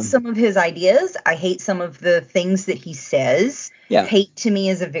 I hate some of his ideas. I hate some of the things that he says. Hate to me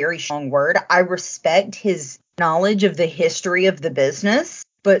is a very strong word. I respect his knowledge of the history of the business,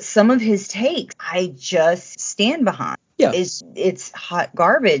 but some of his takes I just stand behind. It's hot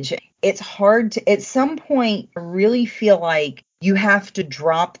garbage. It's hard to, at some point, I really feel like you have to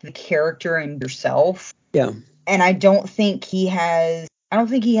drop the character in yourself. And I don't think he has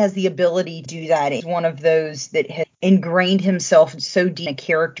the ability to do that. He's one of those that has ingrained himself so deep in a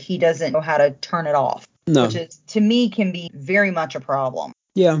character he doesn't know how to turn it off. Which is, to me, can be very much a problem.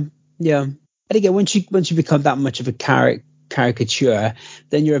 And again, once you become that much of a caricature,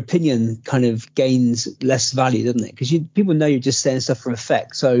 then your opinion kind of gains less value, doesn't it? Because people know you're just saying stuff for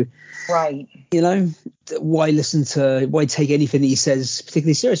effect. So, right, why take anything that he says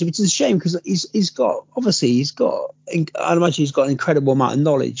particularly seriously? Which is a shame because he's got, I imagine he's got an incredible amount of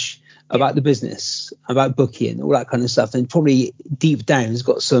knowledge about the business, about booking, all that kind of stuff, and probably deep down has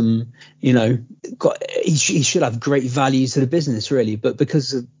got some, he should have great values to the business, really, but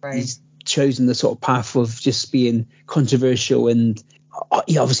because he's chosen the sort of path of just being controversial, and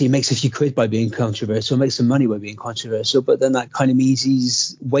he obviously makes a few quid by being controversial, makes some money by being controversial, but then that kind of means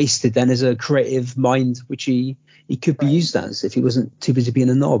he's wasted then as a creative mind, which he could be used as if he wasn't too busy being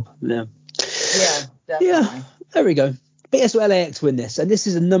a knob. Yeah, definitely. Yeah, there we go. But yes, so LAX win this, and this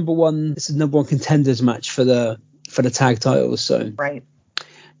is a number one contenders match for the tag titles. So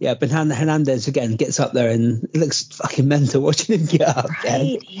yeah, but Hernandez again gets up there, and it looks fucking mental watching him get up.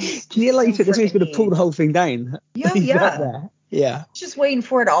 Right. Can you like that's he's going to pull the whole thing down? Yeah. Up there. Yeah. Just waiting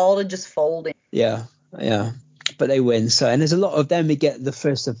for it all to just fold in. Yeah. But they win. So, and there's a lot of them. We get the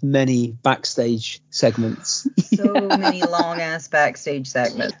first of many backstage segments. So many long ass backstage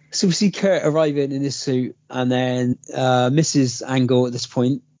segments. So we see Kurt arriving in his suit, and then Mrs. Angle at this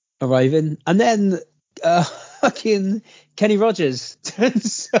point arriving, and then fucking Kenny Rodgers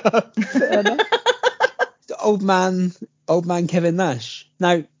turns up. old man Kevin Nash.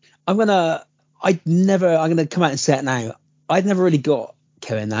 Now I'm gonna come out and say it now. I'd never really got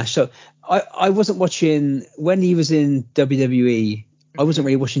Kevin Nash. So I wasn't watching when he was in WWE. I wasn't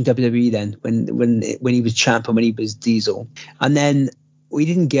really watching WWE then when he was champ and when he was Diesel. And then we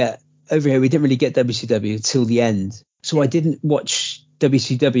didn't really get WCW till the end. So I didn't watch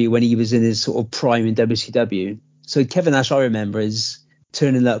WCW when he was in his sort of prime in WCW. So Kevin Nash, I remember, is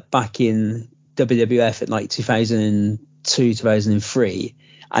turning up back in WWF at like 2002, 2003.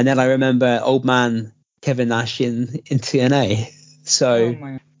 And then I remember old man Kevin Nash in TNA.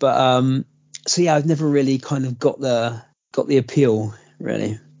 So, so yeah, I've never really kind of got the appeal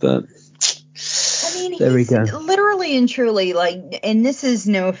really, but I mean, there we go. Literally and truly, like, and this is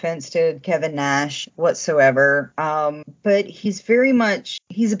no offense to Kevin Nash whatsoever, but he's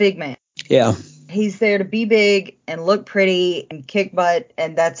a big man. Yeah. He's there to be big and look pretty and kick butt,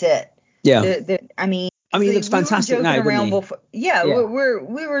 and that's it. Yeah. I mean, he looks fantastic now, doesn't he?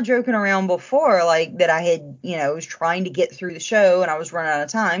 We were joking around before, like that I had, was trying to get through the show and I was running out of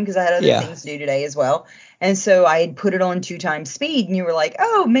time because I had other things to do today as well. And so I had put it on 2x speed, and you were like,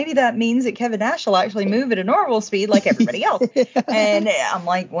 oh, maybe that means that Kevin Nash will actually move at a normal speed like everybody else. And I'm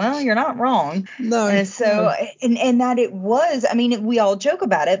like, well, you're not wrong. No. And so, and that it was, I mean, we all joke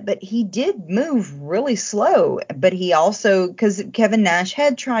about it, but he did move really slow. But he also, because Kevin Nash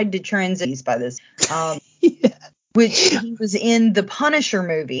had tried to transition by this, which he was in the Punisher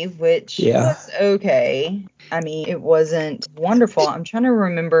movie, which was okay. I mean, it wasn't wonderful. I'm trying to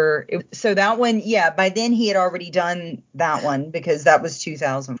remember. So that one, by then he had already done that one because that was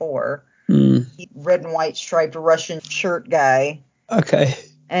 2004. Red and white striped Russian shirt guy. Okay.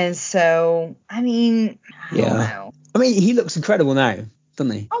 And so, I mean, I don't know. I mean, he looks incredible now,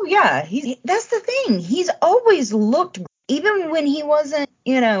 doesn't he? Oh, yeah. That's the thing. He's always looked, even when he wasn't,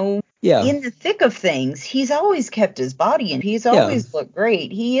 in the thick of things, he's always kept his body in. He's always looked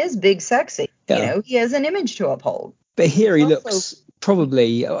great. He is big, sexy. He has an image to uphold. But here he looks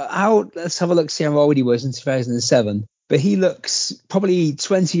probably let's have a look, see how old he was in 2007. But he looks probably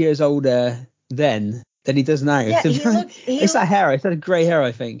 20 years older then than he does now. Yeah, it's that hair. It's that grey hair,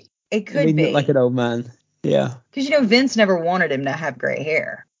 I think. It could be. Look like an old man. Yeah. Because, Vince never wanted him to have gray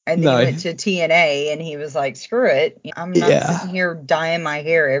hair. And then he went to TNA and he was like, screw it. I'm not sitting here dyeing my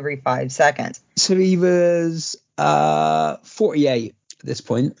hair every 5 seconds. So he was 48 at this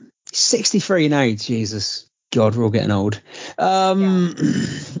point. 63 now. Jesus. God, we're all getting old. But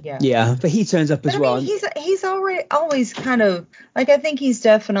he turns up as well. I mean, he's always kind of, like, I think he's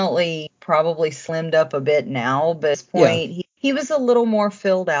definitely probably slimmed up a bit now. But at this point, he was a little more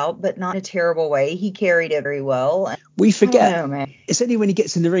filled out, but not in a terrible way. He carried it very well. We forget. Man. It's only when he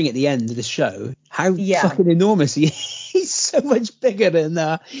gets in the ring at the end of the show how fucking enormous he is. He's so much bigger than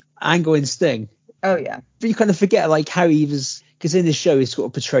Angle and Sting. Oh, yeah. But you kind of forget, like, how he was, because in the show he's sort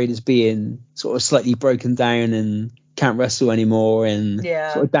of portrayed as being sort of slightly broken down and can't wrestle anymore and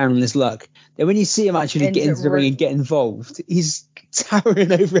sort of down on his luck. Then when you see him actually get into the ring and get involved, he's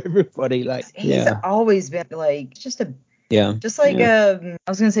towering over everybody. Like, he's always been, like, just like I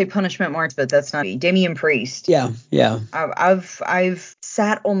was gonna say Punishment Marks, but that's not Damian Priest. I've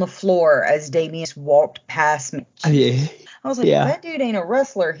sat on the floor as Damian walked past me. I was like, that dude ain't a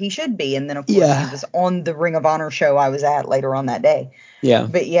wrestler. He should be. And then of course he was on the Ring of Honor show I was at later on that day.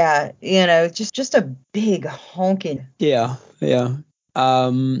 But just a big honking.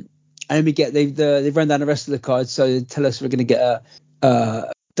 And we get they've run down the rest of the card, so they tell us we're gonna get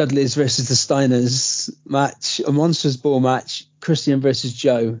a Dudleys versus the Steiners match, a Monsters Ball match, Christian versus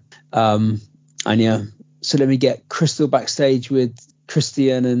Joe. So then we get Crystal backstage with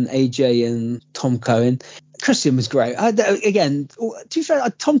Christian and AJ and Tomko. And Christian was great. Again, to be fair,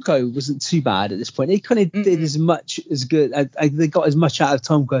 Tomko wasn't too bad at this point. He kind of did as much as good. They got as much out of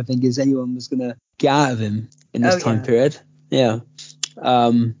Tomko, I think, as anyone was going to get out of him in this time period. Yeah.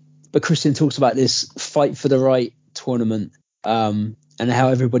 But Christian talks about this fight for the right tournament, and how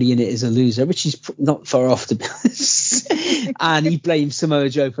everybody in it is a loser, which is not far off, to be honest. And he blames Samoa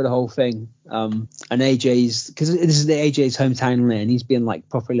Joe for the whole thing. And AJ's, because this is the AJ's hometown land, he's being like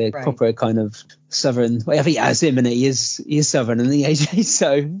proper kind of Southern. Well, I think as him, and he is Southern, and the AJ.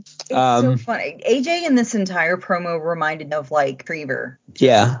 So it's so funny. AJ in this entire promo reminded me of like Retriever.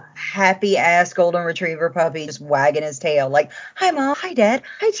 Happy ass golden retriever puppy just wagging his tail like, hi mom, hi dad,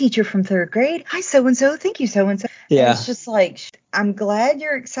 hi teacher from 3rd grade, hi so and so, thank you so and so. And it's just like, I'm glad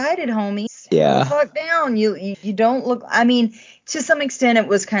you're excited, homie. Fuck down. You don't look. I mean, to some extent it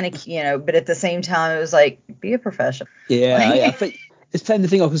was kind of, but at the same time it was like, be a professional. But it's playing the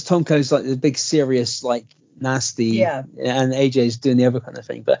thing off because Tomko's like the big serious, like nasty, and AJ's doing the other kind of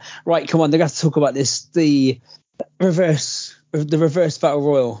thing. But right, come on, they got to talk about this, the reverse battle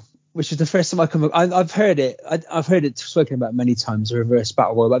royal, which is the first time I've heard it. I've heard it spoken about many times, the reverse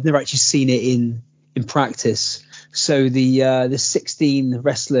battle royal, but I've never actually seen it in practice. So the 16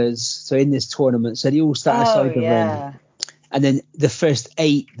 wrestlers, so in this tournament, so they all start outside the ring, and then the first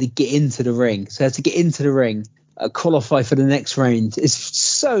 8 that get into the ring. So to get into the ring, qualify for the next round. Is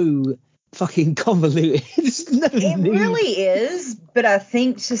so fucking convoluted. It really is, but I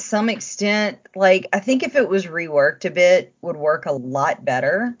think to some extent, like, I think if it was reworked a bit, would work a lot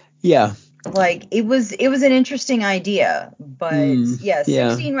better. Yeah. Like, it was an interesting idea, but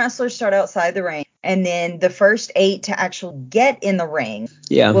 16 wrestlers start outside the ring, and then the first 8 to actually get in the ring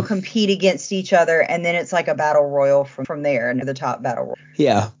will compete against each other, and then it's like a battle royal from there, into the top battle royal.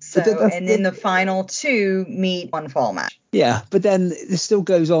 Yeah. So, and then the final 2 meet one fall match. Yeah, but then this still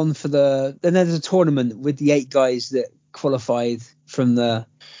goes on then there's a tournament with the 8 guys that qualified from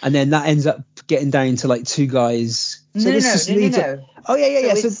and then that ends up getting down to like 2 guys. So No. Oh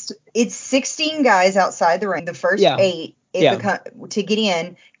yeah. So it's 16 guys outside the ring. The first 8 to get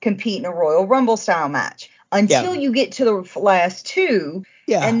in compete in a Royal Rumble style match until you get to the last 2,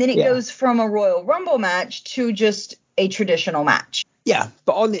 and then it goes from a Royal Rumble match to just a traditional match. Yeah,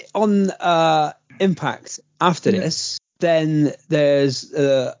 but on Impact after this, then there's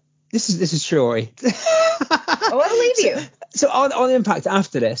this is true. I believe you. So on Impact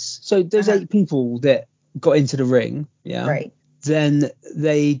after this, so there's 8 people that got into the ring. Yeah. Right. Then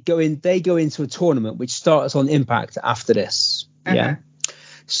they go into a tournament which starts on Impact after this. Yeah.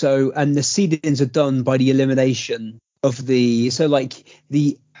 So, and the seedings are done by the elimination of the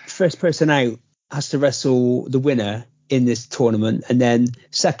first person out has to wrestle the winner in this tournament, and then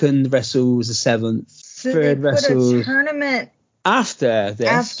second wrestles the 7th, so third they put wrestles a tournament after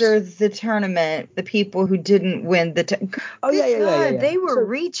the tournament. The people who didn't win the they were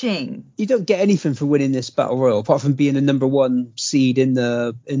reaching. You don't get anything for winning this battle royal apart from being the number 1 seed in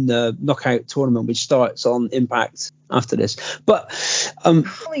the knockout tournament, which starts on Impact after this. But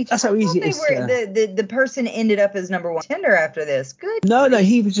that's how easy it is. The person ended up as number 1 contender after this. Good. No,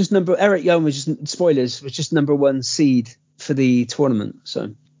 he was just Eric Young was just number 1 seed for the tournament.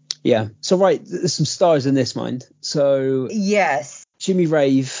 So yeah. So right, there's some stars in this, mind. So yes, Jimmy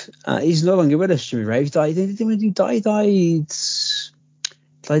Rave, he's no longer with us. Jimmy Rave died.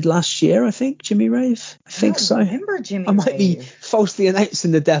 Died last year, I think. Jimmy Rave. I think so. Remember Jimmy? I might be falsely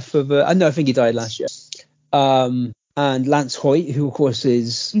announcing the death of. I think he died last year. And Lance Hoyt, who of course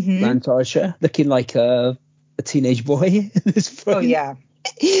is Lance Archer, looking like a teenage boy.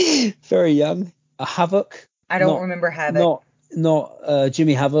 Very young. A Havoc. I don't remember Havoc. Not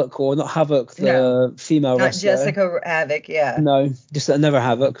Jimmy Havoc, or not Havoc, the female wrestler. Not Jessica Havoc, No, just another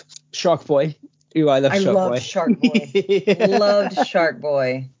Havoc. Shark Boy. Ooh, I love Shark Boy. Loved Shark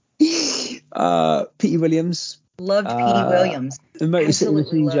Boy. Petey Williams. Loved Petey Williams.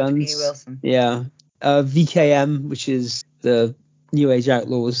 Absolutely loved Petey Wilson. Yeah. VKM, which is the New Age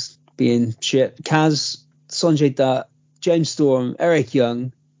Outlaws being shit. Kaz, Sanjay Dutt, James Storm, Eric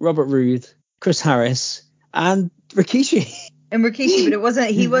Young, Robert Roode, Chris Harris, and Rikishi. And Rikishi,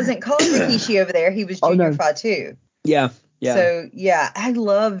 but he wasn't called Rikishi over there. He was Junior Fatu. Yeah. So I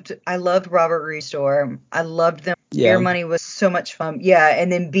loved Robert Roode Storm. I loved them. Air Money was so much fun. Yeah,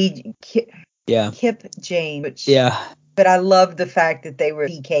 and then Kip James. But I loved the fact that they were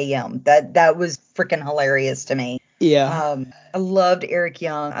BKM. That was freaking hilarious to me. Yeah. I loved Eric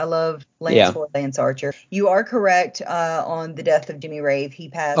Young. I loved Lance Archer. You are correct on the death of Jimmy Rave. He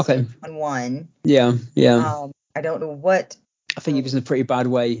passed on 1. Yeah. I don't know what. I think he was in a pretty bad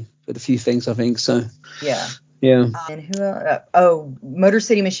way with a few things, I think. So. Yeah. Yeah. And who else? Oh, Motor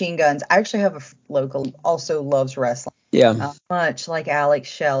City Machine Guns. I actually have a local who also loves wrestling. Yeah. Much like Alex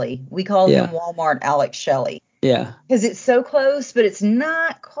Shelley. We call him Walmart Alex Shelley. Yeah. Because it's so close, but it's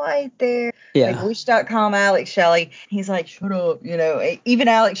not quite there. Yeah. Like Wish.com Alex Shelley. He's like, shut up. You know, even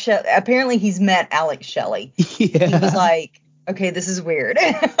Alex Shelley. Apparently he's met Alex Shelley. Yeah. He was like, okay, this is weird.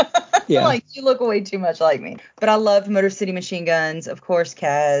 Yeah. Like, you look way too much like me. But I loved Motor City Machine Guns. Of course,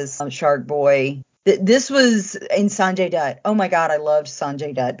 Kaz, Shark Boy. This was in Sanjay Dutt. Oh my God, I loved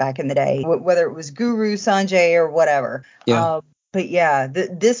Sanjay Dutt back in the day, whether it was Guru Sanjay or whatever. Yeah. But yeah,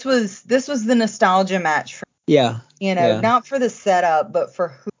 this was the nostalgia match for, Yeah. you know, not for the setup, but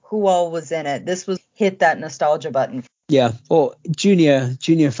for who all was in it. This was hit that nostalgia button. Yeah. Well, Junior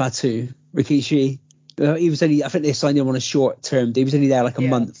Fatu, Rikishi, he was only, I think they signed him on a short term. He was only there like a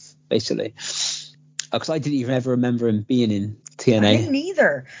month, basically. Because I didn't even ever remember him being in TNA. I didn't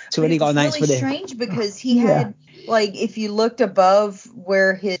either. So when he got announced really for strange because he had, like, if you looked above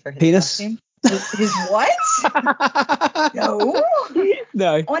where his penis. Costume, his what?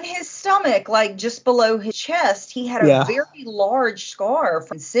 No. On his stomach, like just below his chest, he had a very large scar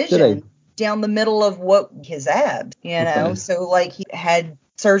from incision down the middle of his abs, you know? So like he had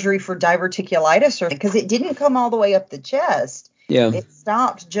surgery for diverticulitis because it didn't come all the way up the chest. Yeah. It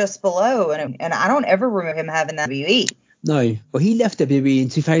stopped just below, and I don't ever remember him having that WWE. No. Well, he left WWE in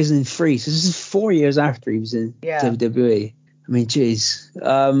 2003, so this is 4 years after he was in WWE. I mean, geez.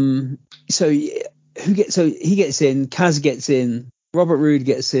 So he gets in, Kaz gets in, Robert Roode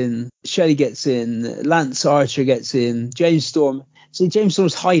gets in, Shelley gets in, Lance Archer gets in, James Storm. So James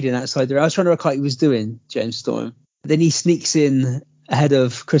Storm's hiding outside there. I was trying to work out what he was doing, James Storm. Then he sneaks in ahead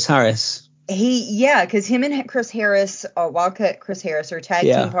of Chris Harris. Because him and Chris Harris, Wildcat Chris Harris, are tag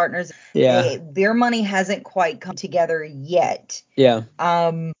team partners. Yeah. Their money hasn't quite come together yet. Yeah.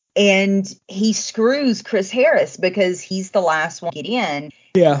 And he screws Chris Harris because he's the last one to get in.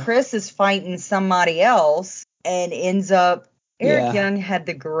 Yeah. Chris is fighting somebody else and ends up. Eric Young had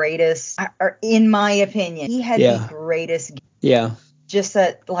the greatest, in my opinion, he had the greatest. Yeah. Just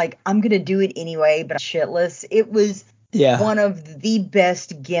that, like, I'm going to do it anyway, but I'm shitless. It was one of the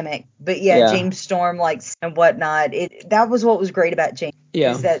best gimmick. But James Storm, like, and whatnot. That was what was great about James.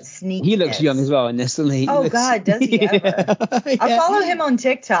 Yeah. Is that sneakiness. He looks young as well in this, doesn't he? God, does he ever? I follow him on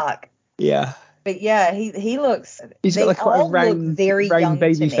TikTok. Yeah. But he looks. He's got like quite a round baby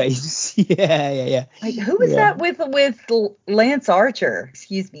face. Yeah. Like, who was that with Lance Archer?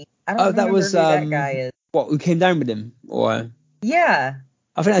 Excuse me. I don't remember who that guy is. What, who came down with him? Or yeah.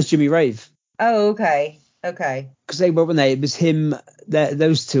 I think that's Jimmy Rave. Oh, okay. Because they were, when it was him,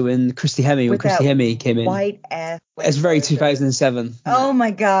 those two, and Christy Hemme when Christy Hemme came in. White ass. It's very 2007. Oh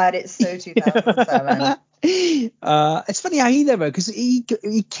my God, it's so 2007. It's funny how he never, because he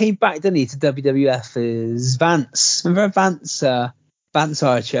came back, didn't he, to WWF as Vance. Remember Vance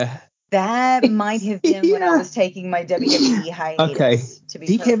Archer? That might have been when I was taking my WWE hiatus. Okay. To be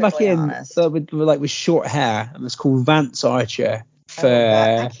he came back honest. in with short hair and was called Vance Archer.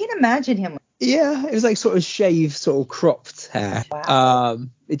 I can't imagine him. Yeah, it was like sort of shaved, sort of cropped hair. Wow.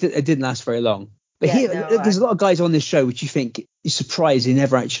 It didn't last very long. But there's a lot of guys on this show which you think you're surprised they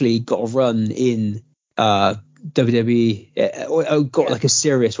never actually got a run in WWE or got like a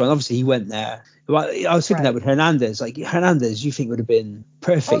serious one. Obviously, he went there. I was thinking that with Hernandez. Like Hernandez, you think would have been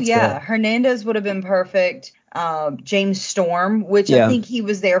perfect. Oh yeah, Hernandez would have been perfect. James Storm, which I think he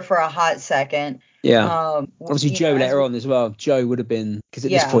was there for a hot second. Yeah. Obviously, Joe later on as well. Joe would have been, because at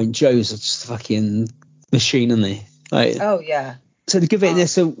this point, Joe's just a fucking machine, isn't he? Like, oh yeah. So to give it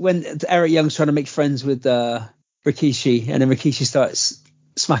this, so when Eric Young's trying to make friends with Rikishi, and then Rikishi starts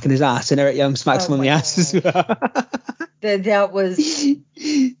smacking his ass, and Eric Young smacks him on the ass as well. that was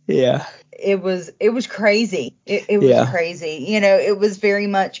It was crazy. It was crazy. You know, it was very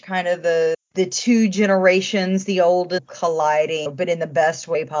much kind of the two generations, the old colliding, but in the best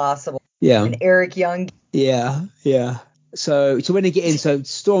way possible. Yeah. And Eric Young. Yeah. So when they get in, so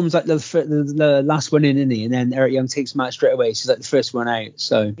Storm's like the last one in, isn't he? And then Eric Young takes him out straight away. So he's like the first one out.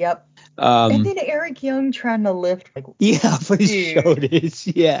 So yep. And then Eric Young trying to lift. Like, for his shoulders.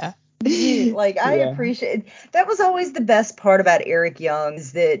 Yeah. Dude, like, I appreciate that. Was always the best part about Eric Young,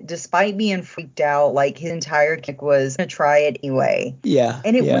 is that despite being freaked out, like, his entire kick was gonna try it anyway. Yeah.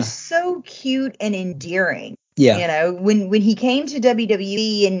 And it was so cute and endearing. Yeah. You know, when he came to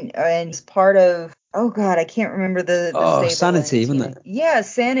WWE and was part of, oh God, I can't remember the stable. Sanity, wasn't it? Yeah,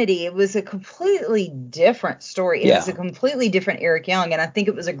 Sanity. It was a completely different story. It was a completely different Eric Young, and I think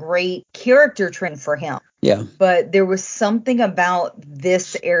it was a great character trend for him. Yeah. But there was something about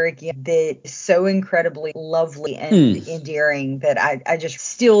this Eric Young that is so incredibly lovely and endearing that I just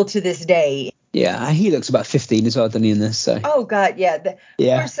still to this day Yeah, he looks about 15 as well, doesn't he, in this? So. Oh, God, yeah. Of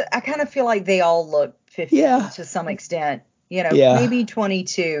course, I kind of feel like they all look 15 to some extent. Maybe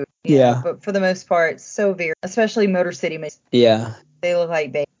 22. But for the most part, so very, especially Motor City. Yeah. They look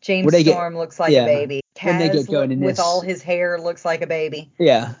like babies. James Storm looks like a baby. When they get going with all his hair looks like a baby.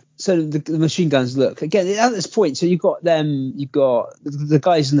 Yeah. So the machine guns look again at this point. So you've got the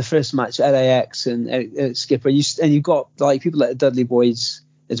guys in the first match, LAX and Skipper, and you've got like people like the Dudley Boys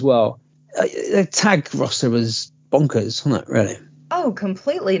as well. The tag roster was bonkers, wasn't it? Really? Oh,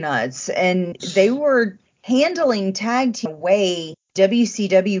 completely nuts. And they were handling tag team the way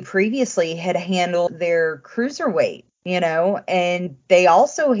WCW previously had handled their cruiserweight, and they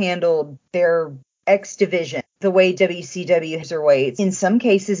also handled their X division the way WCW cruiserweights. In some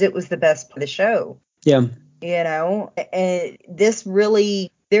cases, it was the best part of the show. Yeah. And this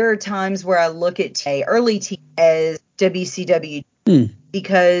really, there are times where I look at early T as WCW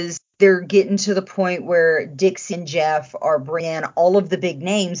because they're getting to the point where Dixie and Jeff are bringing all of the big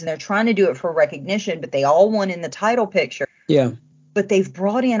names, and they're trying to do it for recognition, but they all want in the title picture. Yeah. But they've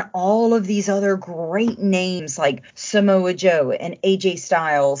brought in all of these other great names like Samoa Joe and AJ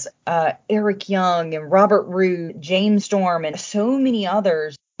Styles, Eric Young and Robert Roode, James Storm, and so many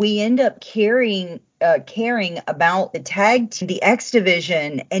others. We end up caring about the tag team, the X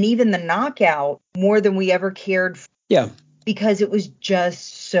division, and even the Knockout more than we ever cared for. Yeah. Because it was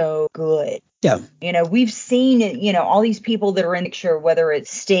just so good. Yeah. We've seen it, all these people that are in the picture, whether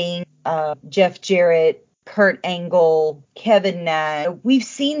it's Sting, Jeff Jarrett, Kurt Angle, Kevin Nash. We've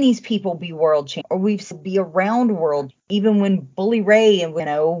seen these people be world champions, or we've seen be around world, even when Bully Ray and,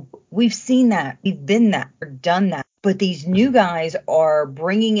 we've seen that. We've been that, or done that. But these new guys are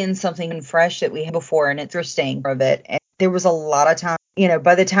bringing in something fresh that we had before, and it's interesting of it. And there was a lot of time,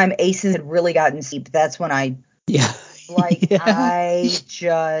 by the time Aces had really gotten deep, that's when I I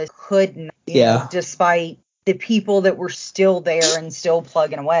just couldn't, despite the people that were still there and still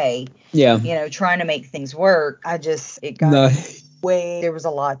plugging away, trying to make things work. It got there was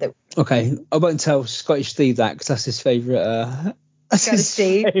a lot that. Okay, I won't tell Scottish Steve that because that's his favourite. That's his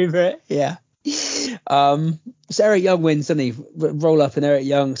favourite, yeah. So Eric Young wins, doesn't he? Roll up and Eric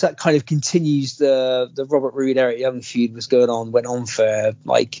Young. So that kind of continues the Robert Roode Eric Young feud went on for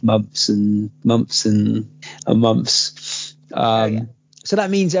like months and months and months. So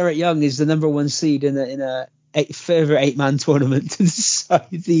that means Eric Young is the number one seed in a further 8-man tournament to decide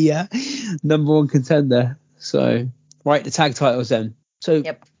the number one contender. So right, the tag titles then. So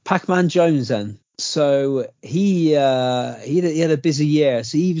Pac-Man Jones then. So he had a busy year.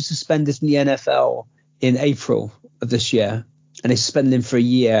 So he was suspended from the NFL in April of this year, and they suspended him for a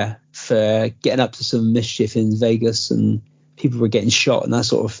year for getting up to some mischief in Vegas, and people were getting shot and that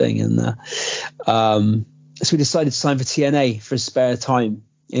sort of thing. And so he decided to sign for TNA for a spare time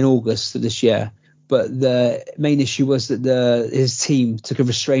in August of this year. But the main issue was that his team took a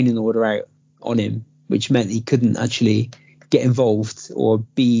restraining order out on him, which meant he couldn't actually get involved or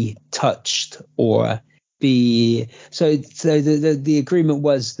be touched or be. So the agreement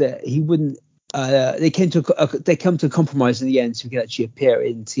was that he wouldn't. They come to a compromise in the end, so he could actually appear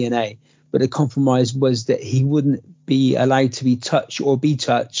in TNA. But the compromise was that he wouldn't be allowed to be touched or be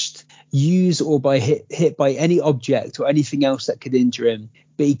touched, used or by hit by any object or anything else that could injure him.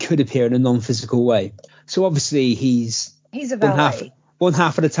 But he could appear in a non-physical way. So obviously he's a valet. One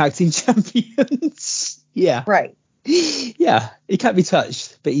half of the tag team champions. Yeah. Right. Yeah, he can't be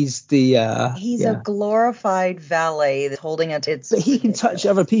touched, but he's a glorified valet that's holding it. But he can touch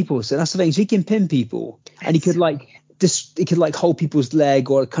other people, so that's the thing. So he can pin people, and he could hold people's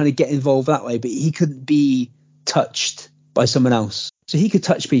leg or kind of get involved that way. But he couldn't be touched by someone else. So he could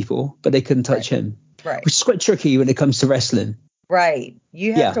touch people, but they couldn't touch him. Right. Which is quite tricky when it comes to wrestling. Right.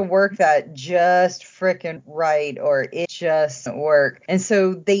 You have to work that just frickin' right, or it just doesn't work. And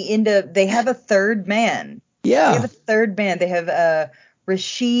so they have a third man. Yeah. They have a third man. They have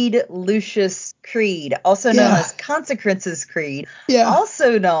Rashid Lucius Creed, also known as Consequences Creed,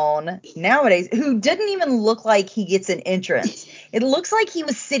 also known nowadays, who didn't even look like he gets an entrance. It looks like he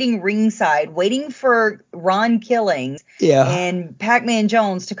was sitting ringside waiting for Ron Killings and Pac-Man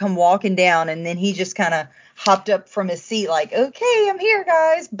Jones to come walking down, and then he just kind of hopped up from his seat like, okay, I'm here,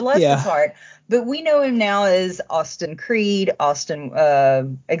 guys. Bless his heart. But we know him now as Austin Creed,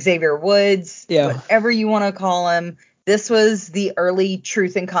 Xavier Woods, whatever you want to call him. This was the early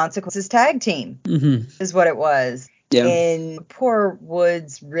Truth and Consequences tag team, is what it was. Yeah. And poor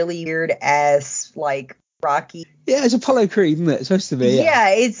Woods, really weird ass, like Rocky. Yeah, it's Apollo Creed, isn't it? It's supposed to be. Yeah,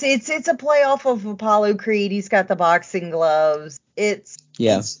 it's a play off of Apollo Creed. He's got the boxing gloves. It's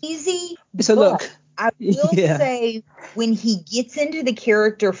easy. It's a look. I will say when he gets into the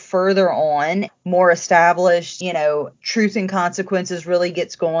character further on, more established, Truth and Consequences really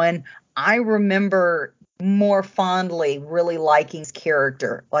gets going. I remember more fondly really liking his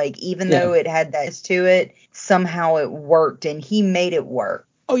character. Like, even though it had that to it, somehow it worked and he made it work.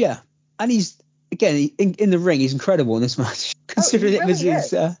 Oh, yeah. And he's, again, in the ring, he's incredible in this match. Considering it was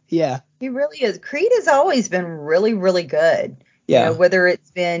his, He really is. Creed has always been really, really good. Yeah. Whether it's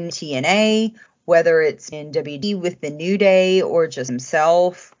been TNA, whether it's in WWE with the New Day or just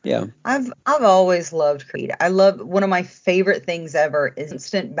himself. Yeah. I've always loved Creed. One of my favorite things ever is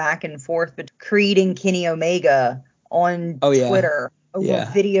instant back and forth between Creed and Kenny Omega on Twitter over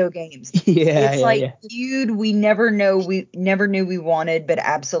video games. It's feud we never knew we wanted, but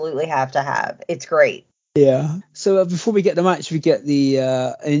absolutely have to have. It's great. Yeah. So before we get the match, we get the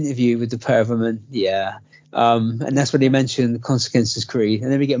an interview with the pair of them, and and that's when they mention the Consequences Creed, and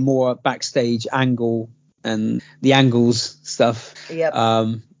then we get more backstage angle and the angles stuff. Yep.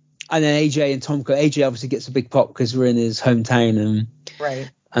 And then AJ and Tomko. AJ obviously gets a big pop because we're in his hometown,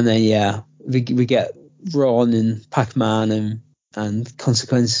 and then we get Ron and Pac-Man and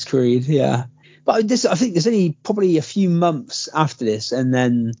Consequences Creed. Yeah. But I think there's only probably a few months after this, and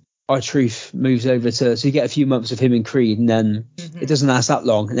then R-Truth moves over so you get a few months of him and Creed, and then it doesn't last that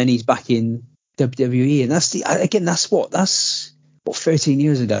long, and then he's back in WWE, and that's what 13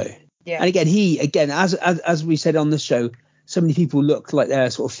 years ago. Yeah. And again, as we said on the show, so many people look like they're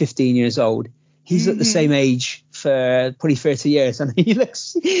sort of 15 years old. He's at the same age for probably 30 years, and he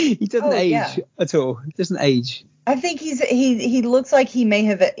doesn't age at all. He doesn't age. I think he looks like he may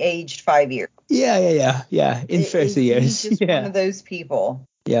have aged 5 years. Yeah. In 30 years. He's just one of those people.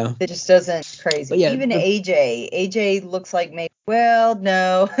 Yeah. It just doesn't crazy. Even AJ looks like maybe, well,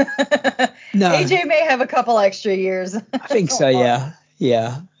 no. No. AJ may have a couple extra years. I think so, yeah.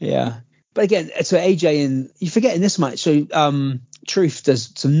 But again, so AJ, and you forget in this match, so Truth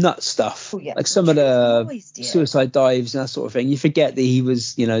does some nut stuff. Like some of the suicide dives and that sort of thing. You forget that he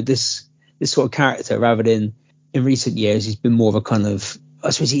was, this sort of character, rather than in recent years, he's been more of a kind of, I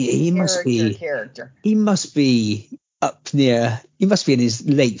suppose he must be in his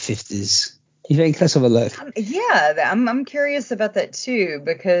late 50s. You think? Let's have a look. I'm curious about that too,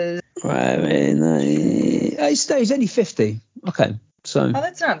 because right, he's only 50. Okay, so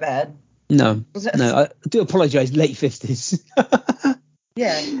that's not bad. No, I do apologise. Late 50s.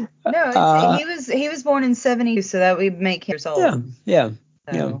 Yeah, no, he was born in 72, so that would make him years old. Yeah.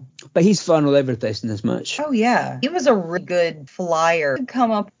 But he's fun all over the place in this match. Oh yeah, he was a really good flyer. He could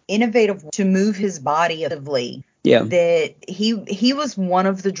come up innovative to move his body effectively. Yeah. That he was one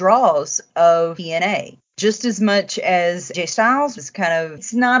of the draws of TNA. Just as much as Jay Styles is kind of,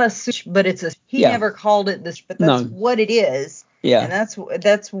 it's not a switch, but it's a, he never called it this, but that's what it is. Yeah. And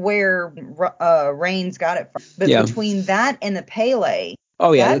that's where Reigns got it from. But between that and the Pele,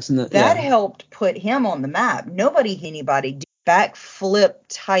 that helped put him on the map. Anybody do backflip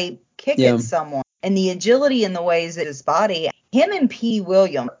type kick at someone. And the agility in the ways that his body, him and P.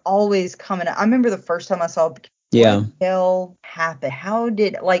 Williams always coming up. I remember the first time I saw what the hell happened? How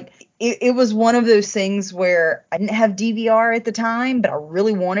did, it was one of those things where I didn't have DVR at the time, but I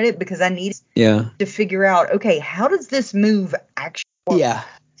really wanted it because I needed to figure out, okay, how does this move actually work?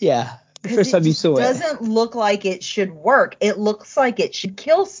 Yeah. The first time you saw it. It doesn't look like it should work. It looks like it should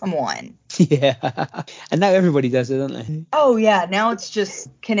kill someone. Yeah. And now everybody does it, don't they? Oh, yeah. Now it's just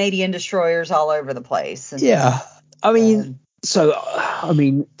Canadian destroyers all over the place. And,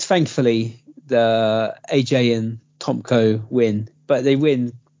 thankfully, the AJ and Tomko win. But they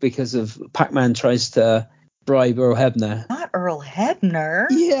win because of Pac-Man tries to bribe Earl Hebner. Not Earl Hebner.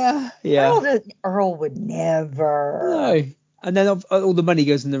 Yeah. Earl would never. No. And then all the money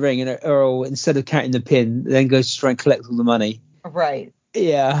goes in the ring, and Earl, instead of counting the pin, then goes to try and collect all the money. Right.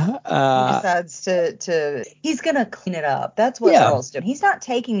 Yeah. He decides to he's going to clean it up. That's what Earl's doing. He's not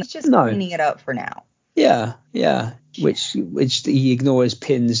he's just cleaning it up for now. Yeah. Which he ignores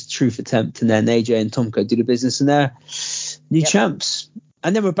Pin's truth attempt, and then AJ and Tomko do the business, and they're new champs.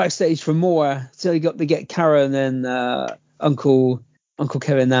 And then we're backstage for more. So they get Karen and Uncle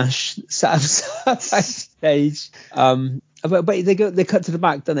Kevin Nash sat backstage. But they cut to the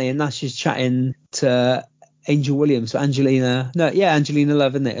back, don't they? And Nash is chatting to Angel Williams, so Angelina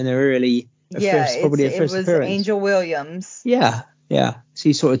Love, isn't it? And they're really first appearance. Angel Williams. Yeah. So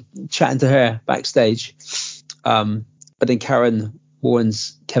he's sort of chatting to her backstage. But then Karen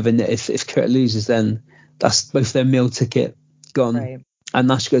warns Kevin that if Kurt loses, then that's both their meal ticket gone. Right. And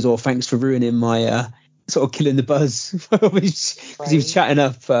Nash goes, "Oh, thanks for ruining my sort of killing the buzz," because he was chatting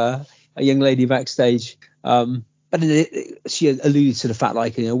up a young lady backstage. but then she alludes to the fact,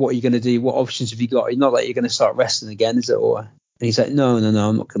 like, what are you going to do? What options have you got? It's not like you're going to start wrestling again, is it? And he's like, no,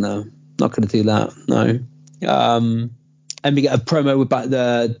 I'm not gonna do that. No. And we get a promo about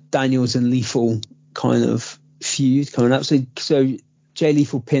the Daniels and Lethal kind of feud coming up. So Jay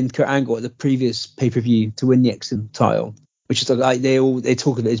Lethal pinned Kurt Angle at the previous pay-per-view to win the X title, which is like they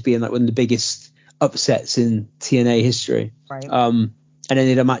talk of it as being like one of the biggest upsets in TNA history. Right. And then they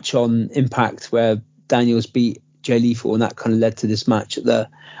had a match on Impact where Daniels beat Jay Lethal, and that kind of led to this match at the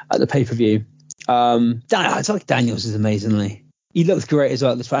pay-per-view. It's like Daniels is amazingly. He looks great as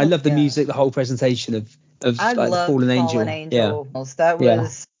well. I love the music, the whole presentation of I like the Fallen Angel. Yeah.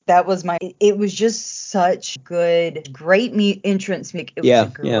 That was it was just such great entrance music. It was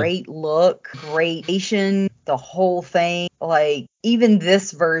a great look, great nation, the whole thing. Like, even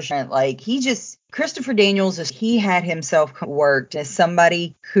this version, like, Christopher Daniels, he had himself worked as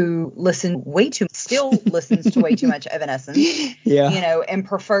somebody who still listens to way too much Evanescence, and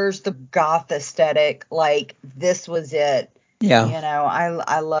prefers the goth aesthetic. Like, this was it. Yeah.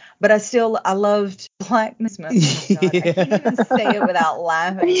 I loved Black Mist. I can't even say it without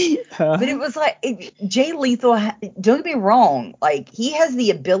laughing. But it was like, Jay Lethal, don't get me wrong, like, he has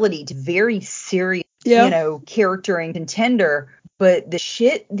the ability to very serious, character and contender, but the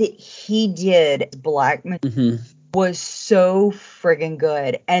shit that he did as Black Mist was so friggin'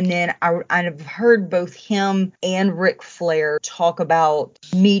 good. And then I've heard both him and Ric Flair talk about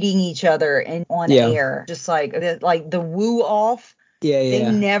meeting each other and on air, just like the woo off.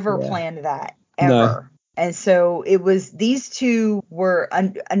 They never planned that ever. No. And so it was, these two were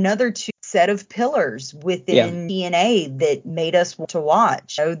another two set of pillars within TNA that made us want to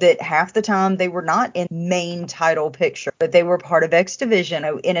watch. That half the time they were not in main title picture, but they were part of X Division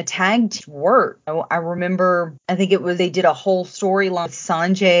in a tag work. I remember, I think it was, they did a whole storyline with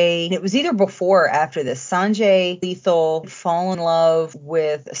Sanjay, and it was either before or after this. Sanjay Lethal fall in love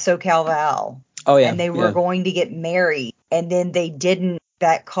with SoCal Val. Oh yeah. And they were going to get married, and then they didn't.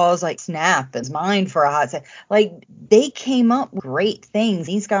 That caused like snap in his mind for a hot second. Like, they came up with great things.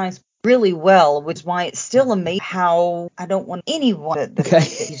 These guys really well, which is why it's still amazing how I don't want anyone the fact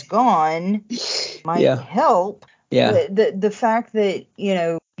that he's gone might help. Yeah. The fact that,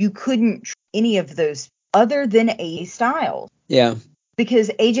 you couldn't try any of those other than AJ Styles. Yeah. Because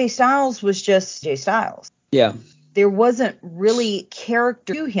AJ Styles was just AJ Styles. Yeah. There wasn't really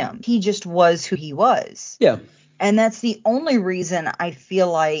character to him. He just was who he was. Yeah. And that's the only reason I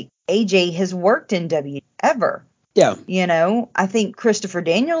feel like AJ has worked in WWE ever. Yeah. I think Christopher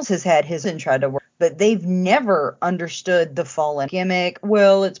Daniels has had his and tried to work, but they've never understood the Fallen gimmick.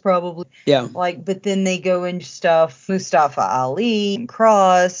 Well, it's probably but then they go into stuff, Mustafa Ali and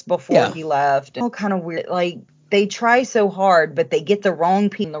Cross before he left. All kind of weird. Like, they try so hard, but they get the wrong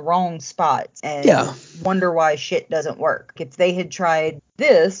people in the wrong spots and wonder why shit doesn't work. If they had tried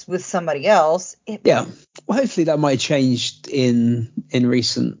this with somebody else, well, hopefully that might have changed in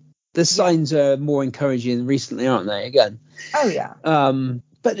recent. The signs are more encouraging recently, aren't they? Again. Oh yeah.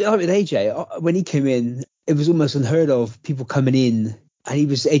 But with AJ, when he came in, it was almost unheard of people coming in, and he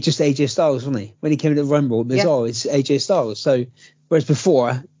was just AJ Styles, wasn't he? When he came to the Rumble, it was it's AJ Styles. So whereas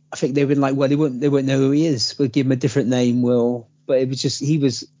before, I think they've been like, well, they wouldn't know who he is. We'll give him a different name. But it was just, he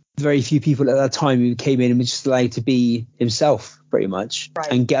was very few people at that time who came in and was just allowed to be himself pretty much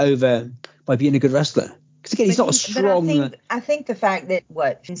and get over by being a good wrestler. Because again, he's not a strong. But I think the fact that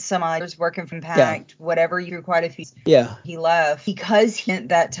some others working from Pact, whatever, you quite a few. He left because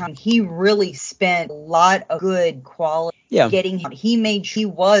that time he really spent a lot of good quality getting him. He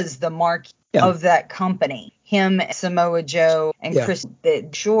was the mark of that company. Him, Samoa Joe, and Chris.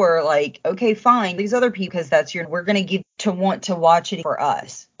 Okay, fine. These other people, because we're going to give to want to watch it for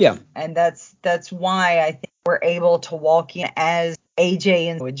us. Yeah. And that's why I think we're able to walk in as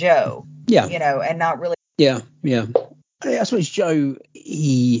AJ and Joe. Yeah. And not really. Yeah. I suppose Joe,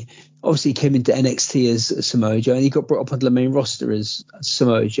 he obviously came into NXT as Samoa Joe, and he got brought up onto the main roster as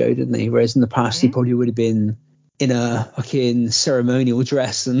Samoa Joe, didn't he? Whereas in the past, he probably would have been in a fucking ceremonial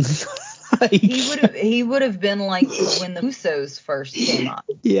dress and. He would have been like when the Usos first came up.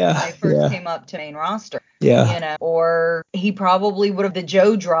 Yeah. When they first came up to main roster. Yeah. Or he probably would have the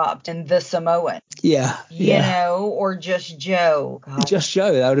Joe dropped in the Samoan. Yeah. Or just Joe. God. Just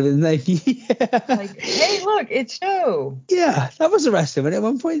Joe, that would have been the name. Like, hey, look, it's Joe. Yeah, that was a wrestler. At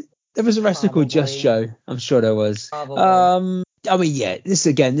one point, there was a wrestler called Just Joe. I'm sure there was. Probably. I mean,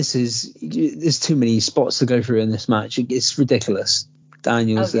 there's too many spots to go through in this match. It's ridiculous.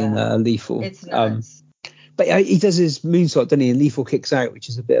 Daniels and Lethal. It's nuts. But he does his moonsault, doesn't he? And Lethal kicks out, which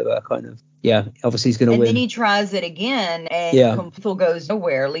is a bit of a kind of, obviously he's going to win. And then he tries it again, and Lethal goes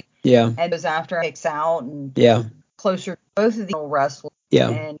nowhere. And goes after, kicks out. And closer to both of the wrestlers. Yeah.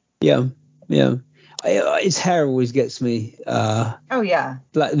 And Yeah. His hair always gets me. oh yeah,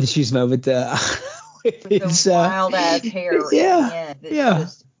 Like the shoes man with the with the wild ass hair. Yeah.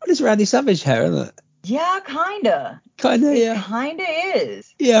 Just, What is Randy Savage hair, isn't it? yeah, kinda. Kinda, It kinda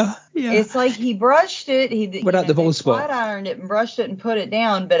is. Yeah. It's like he brushed it. He Without the bald spot. flat ironed it and brushed it and put it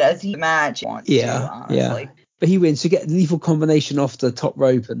down. But as he wants to, honestly. Yeah. But he wins. So get lethal combination off the top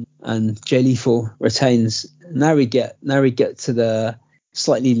rope, and Jay Lethal retains. Now we get to the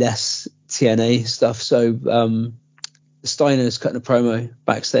slightly less TNA stuff. So Steiners cutting a promo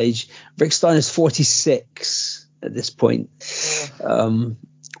backstage. Rick Steiner's 46 at this point.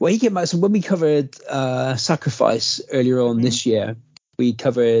 Well, he came back. So when we covered Sacrifice earlier on this year, we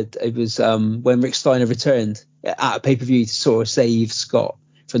covered it was when Rick Steiner returned at a pay-per-view to sort of save Scott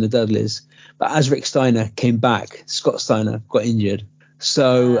from the Dudleys. But as Rick Steiner came back, Scott Steiner got injured.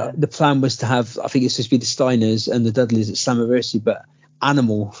 So the plan was to have, I think it's supposed to be the Steiners and the Dudleys at Slammiversary, but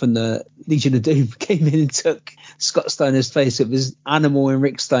Animal from the Legion of Doom came in and took Scott Steiner's place. It was Animal and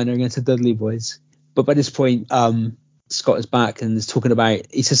Rick Steiner against the Dudley Boys. But by this point, Scott is back and is talking about,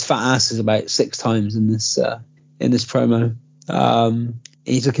 he says fat asses about 6 times in this promo.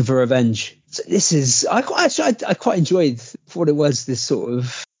 He's looking for revenge. So this is, I quite enjoyed what it was. This sort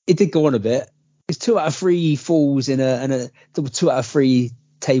of, it did go on a bit. It's 2 out of 3 falls in a 2 out of 3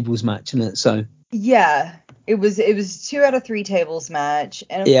 tables match, isn't it? So yeah, it was 2 out of 3 tables match,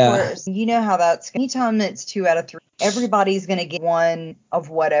 and of course, you know how that's. Anytime it's 2 out of 3, everybody's gonna get one of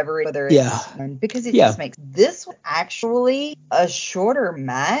whatever, whether it's because it just makes this one actually a shorter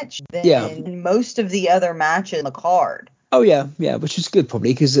match than most of the other matches in the card. Oh yeah, which is good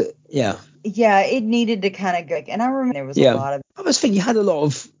probably because it needed to kind of go. And I remember there was a lot of. I was thinking you had a lot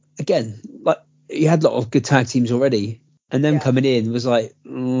of you had a lot of good tag teams already, and them coming in was like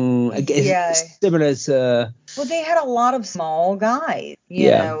similar to. Well, they had a lot of small guys, you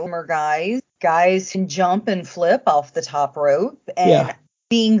know, guys can jump and flip off the top rope, and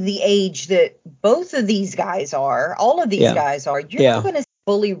being the age that both of these guys are, all of these guys are, you're not going to see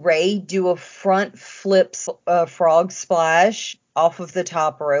Bully Ray do a front flip frog splash off of the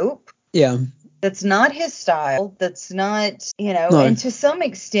top rope. Yeah. That's not his style. That's not, and to some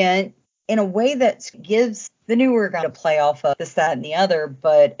extent, in a way that gives the newer guy to play off of this, that, and the other,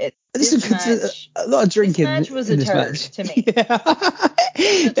 but this match, a lot of drinking. This match was a turd to me.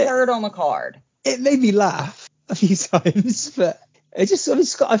 A turd on the card. It made me laugh a few times, but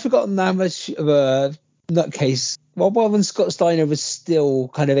I've forgotten how much of a nutcase. Well, when Scott Steiner was still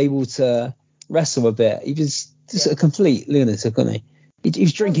kind of able to wrestle a bit, he was just a complete lunatic, wasn't he? He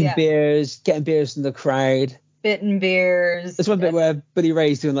was drinking beers, getting beers from the crowd. Spitting beers. There's one bit where Billy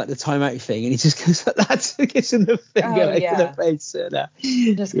Ray's doing like the timeout thing, and he just goes like that, gives him the finger in the face.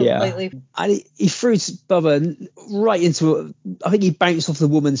 Just completely. And he threw Bubba right into I think he bounced off the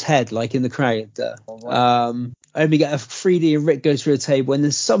woman's head, like in the crowd. And we get a 3D and Rick goes through a table, and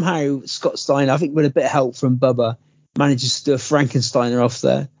then somehow Scott Steiner, I think with a bit of help from Bubba, manages to do a Frankensteiner off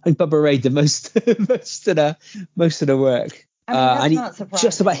there. I think Bubba Ray did most of the work. And he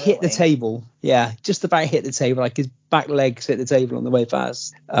just about hit the table. Yeah, just about hit the table. Like his back legs hit the table on the way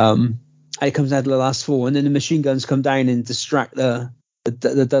past. And it comes down to the last 4, and then the machine guns come down and distract the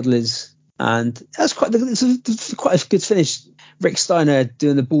Dudleys. And that's quite a good finish. Rick Steiner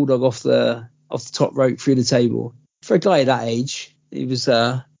doing the bulldog off the top rope through the table. For a guy that age, it was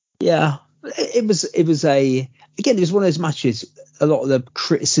it was one of those matches. A lot of the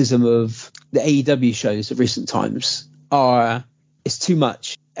criticism of the AEW shows of recent times it's too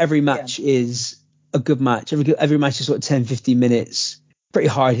much. Every match is a good match. Every match is sort of 10-15 minutes, pretty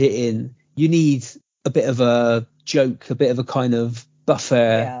hard hitting. You need a bit of a joke, a bit of a kind of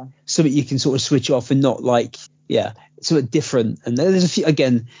buffer, so that you can sort of switch off and not sort of different. And there's a few,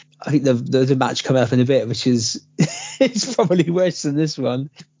 again, I think the match coming up in a bit, which is it's probably worse than this one,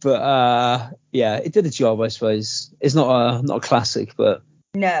 but it did a job, I suppose. It's not a classic, but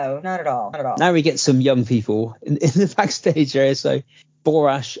no, not at all. Now we get some young people in the backstage area. So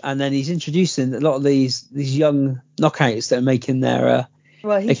Borash, and then he's introducing a lot of these young knockouts that are making their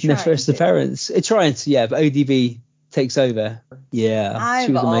first appearance. It's trying to, but ODB takes over. Yeah,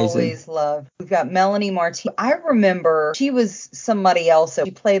 she was amazing. Always loved. We've got Melanie Martinez. I remember she was somebody else.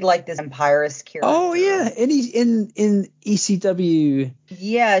 She played like this Empirist character. Oh yeah, in ECW.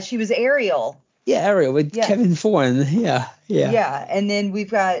 Yeah, she was Ariel. Yeah, Ariel with Kevin Thorne. Yeah. Yeah, and then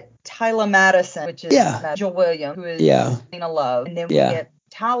we've got Tyler Madison, which is Joel Williams, who is Lena Love. And then we get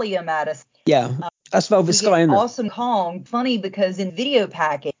Talia Madison. Yeah, that's Velvet Sky. Awesome Kong. Funny because in video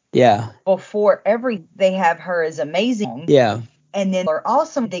package, before they have her as Amazing. Yeah. And then are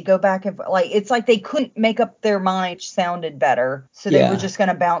awesome. They go back and like it's like they couldn't make up their mind which sounded better, so they were just going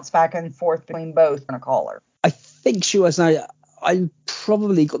to bounce back and forth between both on a caller. I think she was. I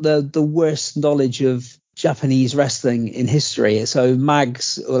probably got the worst knowledge of Japanese wrestling in history. So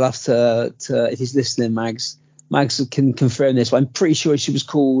Mags will have to if he's listening, Mags can confirm this. But I'm pretty sure she was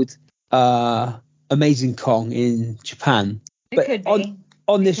called Amazing Kong in Japan. It could be.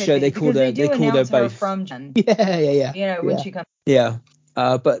 On this show, they called her both. From Jen. Yeah. You know, when she comes. Yeah.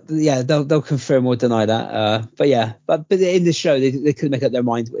 But yeah, they'll confirm or deny that. But in the show, they couldn't make up their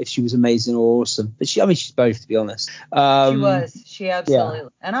mind if she was amazing or awesome. But she's both, to be honest. She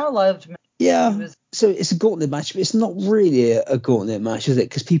absolutely. And I loved. Yeah. So it's a gauntlet match, but it's not really a gauntlet match, is it?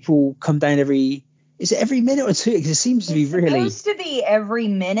 Because people come down is it every minute or two? Because it seems to be really. It's supposed to be every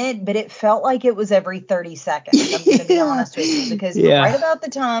minute, but it felt like it was every 30 seconds. I'm going to be honest with you, because right about the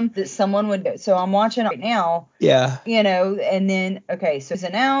time that someone would go. So I'm watching right now. Yeah. You know, and then, okay, so it's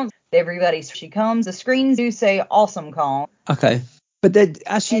announced. She comes. The screens do say awesome call. Okay. But then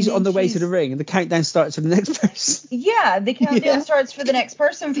as she's on the way to the ring, the countdown starts for the next person. Yeah, the countdown starts for the next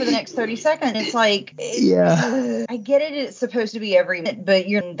person for the next 30 seconds. It's like, I get it. It's supposed to be every minute, but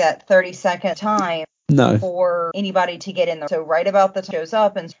you're in that 30-second time. No. For anybody to get in there. So right about the time shows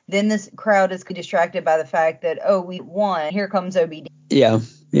up, and then this crowd is distracted by the fact that, we won. Here comes OBD. Yeah.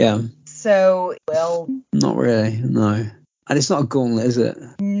 So, well. Not really, no. And it's not a gauntlet, is it?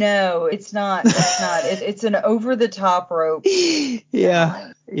 No, it's not. It's not. It's an over-the-top rope.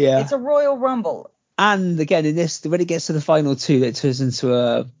 Yeah. It's a Royal Rumble. And again, in this, when it gets to the final two, it turns into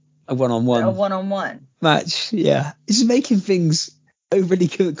a one-on-one. A one-on-one. Match, yeah. It's just making things overly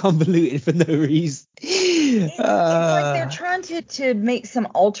convoluted for no reason. It's like they're trying to make some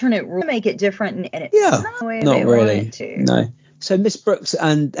alternate rules to make it different, and it's not the way they really want it to. No. So Miss Brooks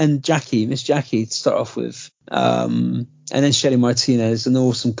and Miss Jackie to start off with, and then Shelly Martinez and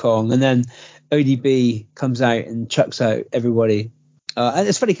Awesome Kong, and then ODB comes out and chucks out everybody. And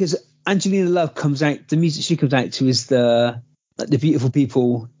it's funny because Angelina Love comes out. The music she comes out to is the Beautiful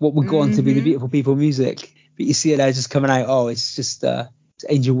People. What would go on to be the Beautiful People music. But you see it there just coming out. Oh, it's just it's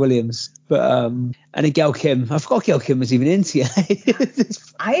Angel Williams. But and then Gail Kim. I forgot Gail Kim was even in TNA.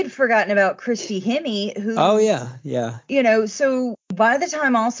 I had forgotten about Christy Hemme, who. Oh yeah. You know, so by the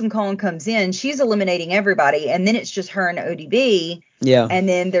time Awesome Kong comes in, she's eliminating everybody, and then it's just her and ODB. Yeah. And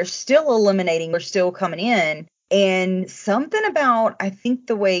then they're still eliminating. They're still coming in. And something about, I think,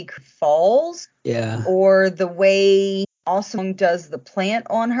 the way falls. Yeah. Or the way Awesome does the plant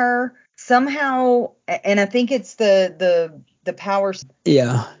on her. Somehow, and I think it's the power.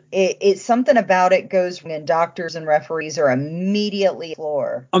 Yeah. It's something about it goes when doctors and referees are immediately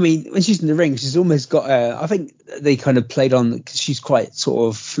floor. I mean, when she's in the ring, she's almost got I think they kind of played on because she's quite sort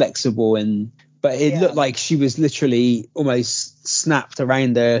of flexible, but it looked like she was literally almost snapped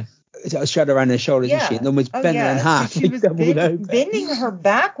around her. She had around her shoulders, didn't she? And almost bent her in half. She was bending her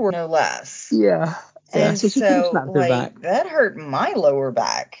backward, no less. Yeah. And so she snapped her back. That hurt my lower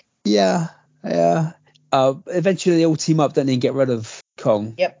back. Yeah. Eventually they all team up, don't they, and get rid of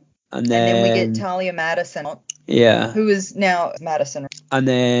Kong. Yep. And then we get Talia Madison. Yeah. Who is now Madison. And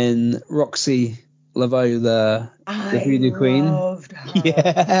then Roxy Laveau, the Voodoo Queen. I loved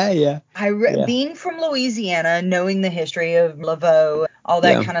her. Yeah. Being from Louisiana, knowing the history of Laveau, all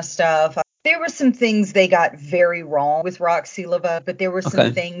that kind of stuff. There were some things they got very wrong with Roxy Laveau, but there were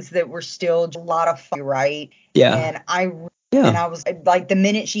some things that were still a lot of fun, right? Yeah. And I was like, the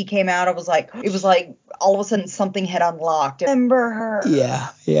minute she came out, it was like all of a sudden something had unlocked. Remember her?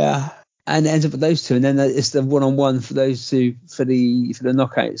 Yeah. And it ends up with those two, and then it's the one-on-one for those two for the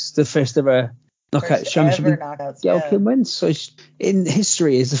knockouts. The first ever knockout championship. Gail Kim wins. So in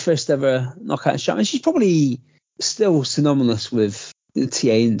history, is the first ever knockout champion. She's probably still synonymous with the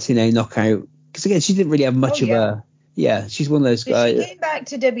TNA knockout because again, she didn't really have much of a. Yeah, she's one of those guys. She came back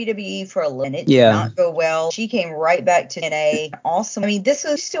to WWE for a minute. Did not go well. She came right back to TNA. Awesome. I mean, this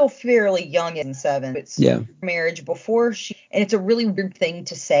is still fairly young in 7. It's marriage before she, and it's a really weird thing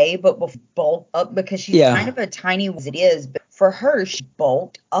to say, but bulked up because she's kind of a tiny as it is. But for her, she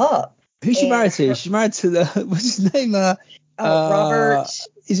bulked up. Who's she married to? She's married to the what's his name? Robert.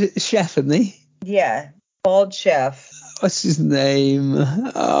 Is it Chef, isn't he? Yeah, bald Chef. What's his name?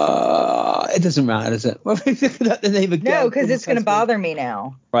 It doesn't matter, does it? Well, looking at the name again. No, because it's going to bother me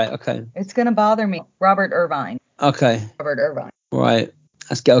now. Right, okay. It's going to bother me. Robert Irvine. Okay. Robert Irvine. Right.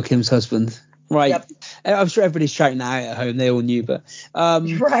 That's Gail Kim's husband. Right. Yep. I'm sure everybody's shouting that out at home. They all knew, but...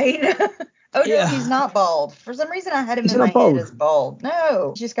 Right. Oh, no, he's not bald. For some reason, I had him in my head as bald.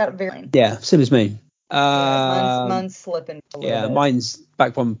 No, he's just got a very... Yeah, same as me. Mine's slipping a little bit. Mine's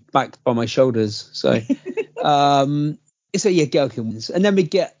back by my shoulders. So, So yeah, Gherkin wins, and then we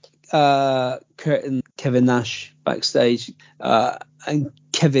get Kurt and Kevin Nash backstage, and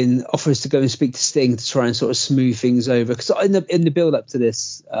Kevin offers to go and speak to Sting to try and sort of smooth things over, because in the build up to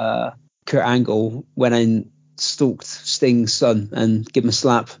this, Kurt Angle went and stalked Sting's son and give him a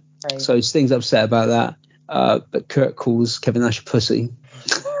slap. Right. So Sting's upset about that, but Kurt calls Kevin Nash a pussy.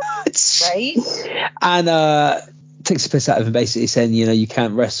 Right. And takes the piss out of him, basically saying, you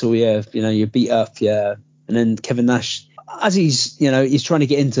can't wrestle, you're beat up, yeah. And then Kevin Nash, as he's trying to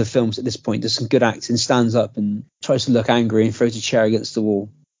get into films at this point, does some good acting, stands up and tries to look angry and throws a chair against the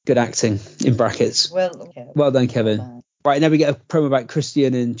wall. Good acting, in brackets. Well done, Kevin. Well done. Right, now we get a promo about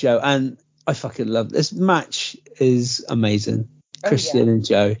Christian and Joe, and I fucking love this match. Is amazing. Christian and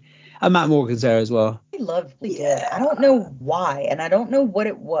Joe. And Matt Morgan's there as well. I loved it. I don't know why, and I don't know what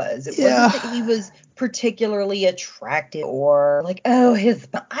it was. It wasn't that he was particularly attractive or like, I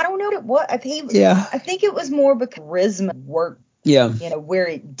don't know what it was. I think it was more because charisma worked. Yeah. Where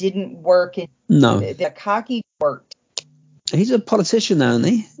it didn't work. The cocky worked. He's a politician now, isn't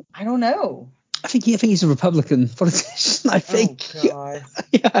he? I don't know. I think he's a Republican politician. I think. Oh God.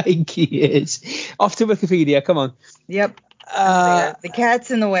 Yeah, I think he is. Off to Wikipedia. Come on. Yep. The cat's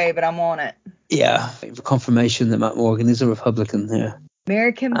in the way, but I'm on it. Yeah, for confirmation that Matt Morgan is a Republican here.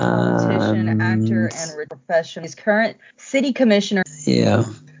 American politician, actor, and professional. His current city commissioner. Yeah.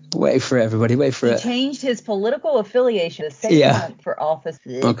 Wait for it, everybody. Wait for it. He changed his political affiliation the same month for office.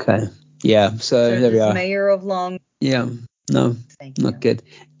 Okay. Yeah. So there we are. Mayor of Long. Yeah. No. Not good.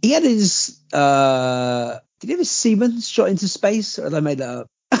 He had his. Did he have his semen shot into space, or did I make that up?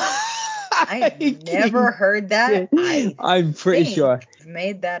 I've never heard that. I'm pretty sure.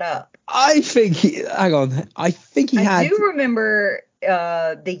 Made that up. I think hang on. I think he had. I do remember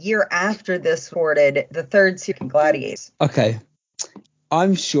the year after this recorded the third season Gladiators. Okay.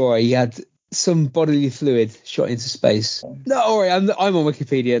 I'm sure he had some bodily fluid shot into space. No, worry, I'm on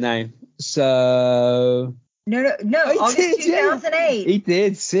Wikipedia now. So No, August 2008. He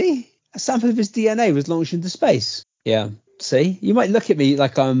did, see? A sample of his DNA was launched into space. Yeah. See? You might look at me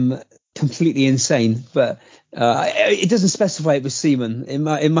like I'm completely insane, but it doesn't specify it was semen. It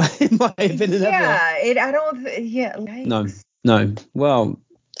might have been another. No. Well,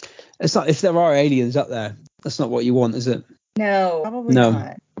 it's not. If there are aliens up there, that's not what you want, is it? No, probably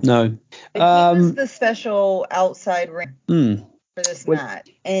not. No. But he was the special outside ring for this match,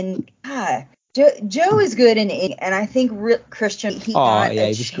 and Joe is good in it, and I think Christian got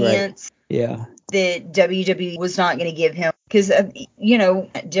a chance. Yeah. That WWE was not going to give him because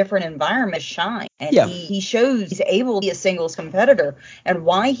different environments shine, and he shows he's able to be a singles competitor, and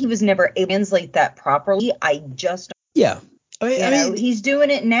why he was never able to translate that properly, I just don't. I mean, he's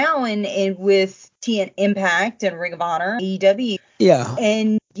doing it now in with TNA Impact and Ring of Honor, AEW. Yeah.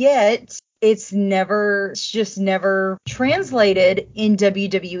 And yet it's just never translated in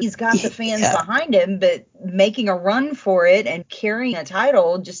WWE. He's got the fans behind him, but making a run for it and carrying a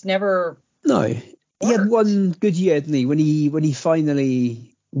title just never. No, he had one good year, didn't he? When he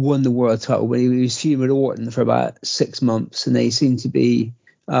finally won the world title, when he was feuding with Orton for about 6 months, and they seemed to be.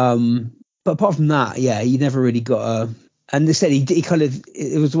 But apart from that, he never really got a. And they said he kind of,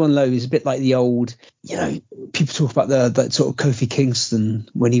 it was one of those, a bit like the old, people talk about that sort of Kofi Kingston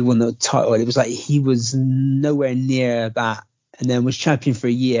when he won the title. It was like he was nowhere near that, and then was champion for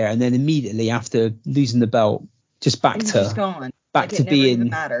a year, and then immediately after losing the belt, just back to being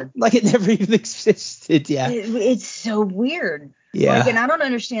like it never even existed. Yeah, it's so weird. Yeah, and I don't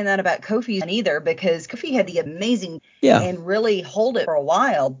understand that about Kofi either, because Kofi had the amazing and really hold it for a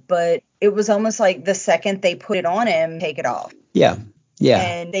while, but it was almost like the second they put it on him, take it off. Yeah.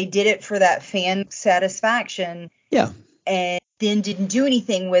 And they did it for that fan satisfaction. Yeah. And then didn't do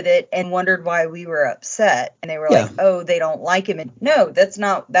anything with it and wondered why we were upset. And they were like, oh, they don't like him. And no,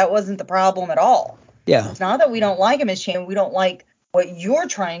 that wasn't the problem at all. Yeah. It's not that we don't like him as champion. We don't like what you're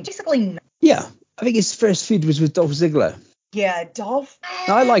trying to basically. Yeah. I think his first feud was with Dolph Ziggler. Yeah, Dolph.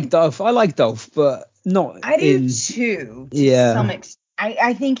 No, I like Dolph, but not. I do too. To some extent.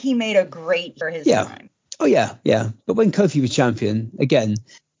 I think he made a great for his time. Oh yeah. But when Kofi was champion, again,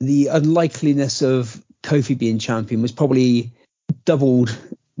 the unlikeliness of Kofi being champion was probably doubled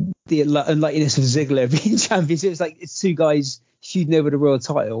the unlikeliness of Ziggler being champion. So it was like it's two guys feuding over the world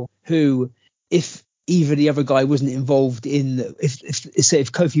title who, if either the other guy wasn't involved in,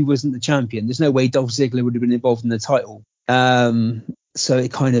 if Kofi wasn't the champion, there's no way Dolph Ziggler would have been involved in the title. So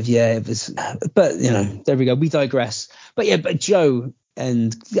it kind of, it was, but there we go. We digress. But Joe,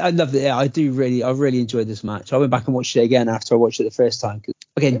 and I loved it. Yeah, I really enjoyed this match. I went back and watched it again after I watched it the first time.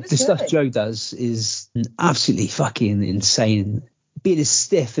 Again, the stuff Joe does is absolutely fucking insane. being as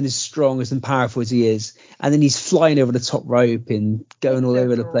stiff and as strong and powerful as he is, and then he's flying over the top rope and going all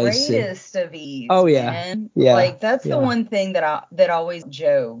over the place. Greatest of ease. Oh yeah, man. yeah. Like that's the one thing that always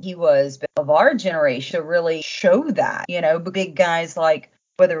Joe. He was of our generation to really show that. Big guys like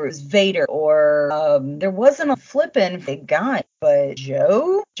whether it was Vader or there wasn't a flipping big guy, but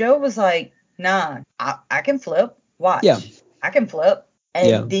Joe was like, nah, I can flip. Watch, I can flip.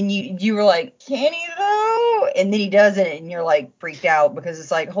 And then you were like, can he though? And then he does it, and you're like freaked out because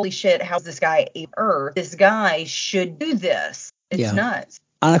it's like, holy shit, how's this guy Earth? This guy should do this. It's nuts.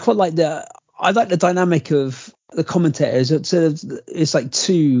 And I quite like the dynamic of the commentators. It's like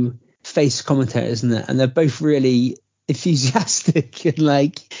two face commentators, isn't it? And they're both really enthusiastic and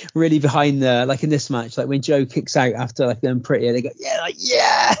like really behind like in this match, like when Joe kicks out after like them pretty, they go,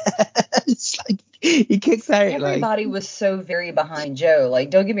 yeah. It's like he kicks out. Everybody was so very behind Joe. Like,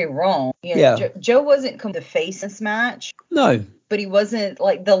 don't get me wrong. Joe wasn't come to face this match. No. But he wasn't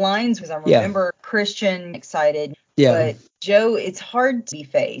like the lines was. I remember Christian excited. Yeah. But Joe, it's hard to be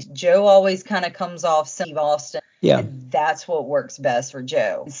faced. Joe always kind of comes off Steve Austin. Yeah. And that's what works best for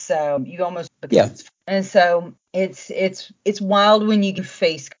Joe. So you almost And so it's wild when you can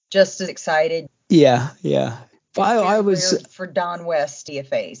face just as excited. Yeah. But I was for Don West to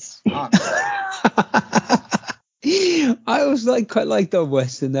face, honestly. I was quite like Don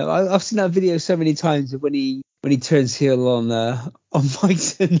West in that. I've seen that video so many times of when he turns heel on Mike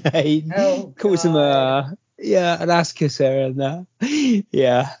Tenay, calls him an ass kisser and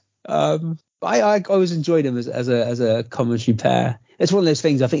I always enjoyed him as a commentary pair. It's one of those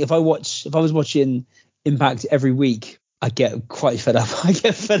things. I think if I was watching Impact every week, I get quite fed up. I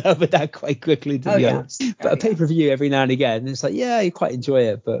get fed up with that quite quickly, to be honest. But a pay-per-view every now and again, it's like, you quite enjoy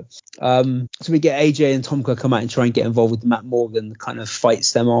it. But so we get AJ and Tomka come out and try and get involved with Matt Morgan, kind of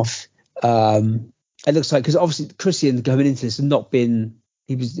fights them off. It looks like, because obviously Christian coming into this had not been,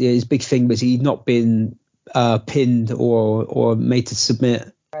 his big thing was he'd not been pinned or made to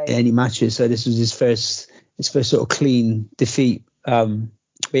submit in any matches. So this was his first sort of clean defeat.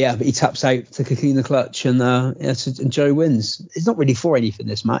 But he taps out to clean the clutch and Joe wins. It's not really for anything,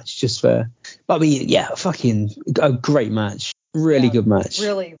 this match, just for. But I mean, fucking a great match, really good match.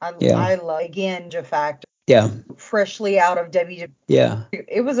 Really, I love again Joe Factor. Yeah. Freshly out of WWE. Yeah.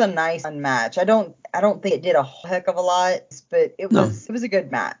 It was a nice match. I don't think it did a heck of a lot, but it was a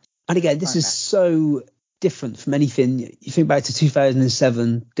good match. And again, this is so different from anything. You think back to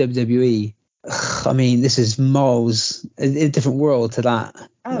 2007 WWE. I mean, this is miles in a different world to that.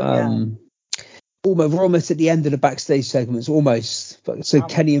 We're almost at the end of the backstage segments, almost. So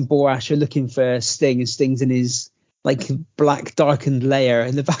Kenny and Borash are looking for Sting, and Sting's in his like black darkened lair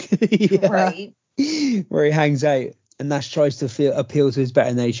in the back of the where he hangs out. And Nash tries to appeal to his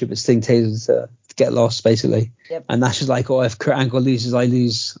better nature, but Sting tells him to get lost, basically. Yep. And Nash is like, if Kurt Angle loses, I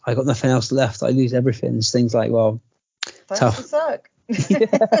lose. I got nothing else left. I lose everything. And Sting's like, well, tough. To suck.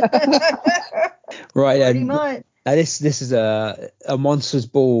 Right. Pretty much. Now this is a Monsters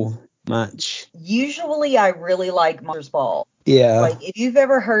Ball match. Usually I really like Monsters Ball. Yeah. Like, if you've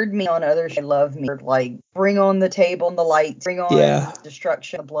ever heard me on other shows, love me, like, bring on the table and the lights, bring on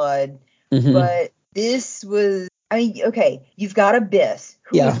destruction of blood. Mm-hmm. But this was, I mean, okay, you've got Abyss,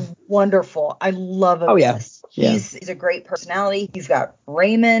 who is wonderful. I love Abyss. He's a great personality. You've got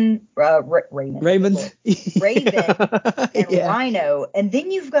Raven, and Rhino, and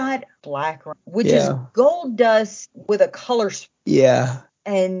then you've got Black, which is gold dust with a color. Yeah.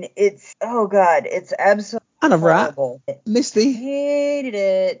 And it's, oh God, it's absolutely and a horrible. rat, Misty. Hated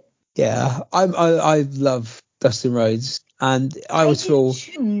it. Yeah, I love Dustin Rhodes, and I always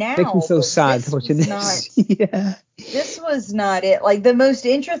make me feel sad watching this. This was not it. Like, the most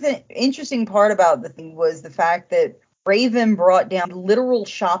interesting part about the thing was the fact that Raven brought down a literal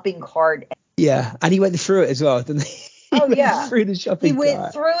shopping cart. Yeah, and he went through it as well, didn't he? Through the shopping cart. He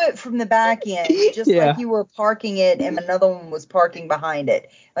went through it from the back end, just like you were parking it, and another one was parking behind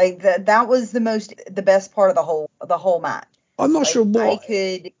it. Like, that was the best part of the whole match. I'm not sure what. I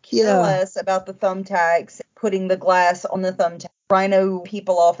could care less about the thumbtacks, putting the glass on the thumbtack. Rhino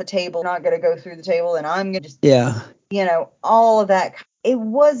people off a table, not going to go through the table, and I'm going to just, all of that. It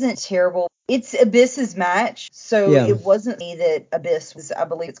wasn't terrible. It's Abyss's match, so it wasn't me that Abyss was, I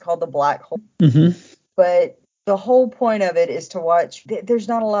believe it's called the Black Hole. Mm-hmm. But the whole point of it is to watch. There's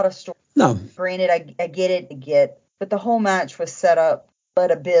not a lot of story. No. Granted, I get it, but the whole match was set up. Let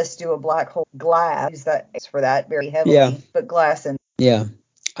Abyss do a black hole glass. Use that for that very heavily, but glass and. Yeah.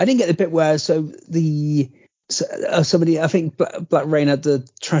 I didn't get the bit where somebody, I think Black Rain had the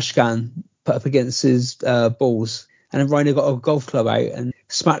trash can put up against his balls, and then Rhino got a golf club out and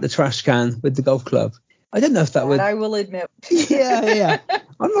smacked the trash can with the golf club. I don't know if that would. I will admit. Yeah.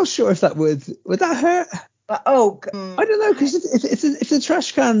 I'm not sure if that would that hurt. I don't know, because if the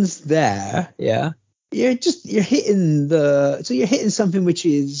trash can's there, yeah, you're hitting something which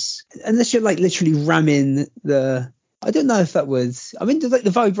is, unless you're like literally ramming the. I don't know if that would. I mean, like the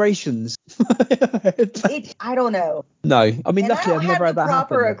vibrations. I don't know. No, I mean, and luckily I've never had that happen. I don't have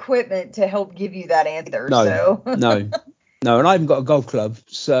the proper equipment to help give you that answer. No, so. No, and I haven't got a golf club,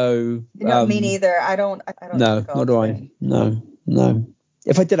 so. No, me neither. I don't. No, nor do I. No.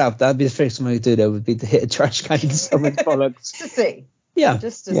 If I did have that, that'd be the first thing I would do. Though, would be to hit a trash can in someone's bollocks. To see. Yeah.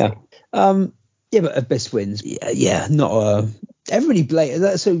 Just to see. Yeah, but Abyss wins. Yeah, not everybody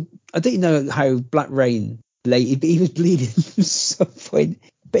blade. So I don't know how Black Rain bladed, but he was bleeding at some point.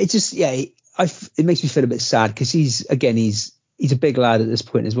 But it just, it makes me feel a bit sad because he's a big lad at this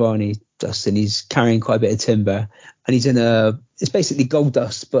point as well, and he's carrying quite a bit of timber, and he's in it's basically Gold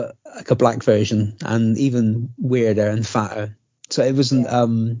Dust, but like a black version, and even weirder and fatter. So it wasn't,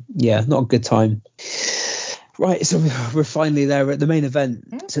 not a good time. Right, so we're finally there at the main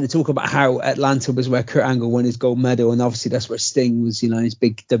event. So they talk about how Atlanta was where Kurt Angle won his gold medal, and obviously that's where Sting was, his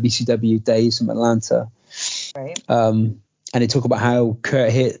big WCW days from Atlanta. Right. And they talk about how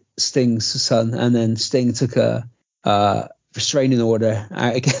Kurt hit Sting's son, and then Sting took a restraining order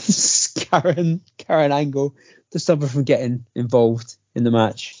out against Karen Angle to stop her from getting involved in the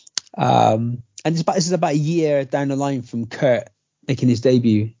match. And this is about a year down the line from Kurt making his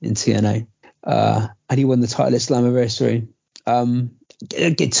debut in TNA. And he won the title at Slammiversary.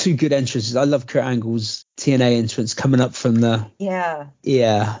 Get two good entrances. I love Kurt Angle's TNA entrance coming up from the... Yeah.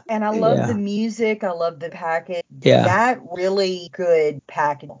 And I love the music. I love the package. Yeah. That really good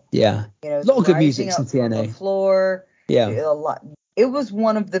package. Yeah. A lot of good music in TNA. The floor. Yeah. A lot. It was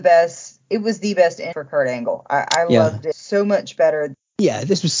one of the best. It was the best for Kurt Angle. I loved it so much better. Yeah,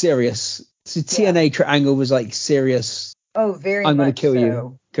 this was serious. So TNA Kurt Angle was like serious. Oh, very much. I'm going to kill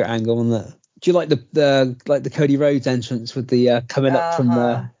you, Kurt Angle, on that. Do you like the Cody Rhodes entrance with the coming up from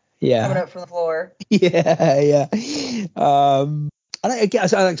the coming up from the floor? Yeah.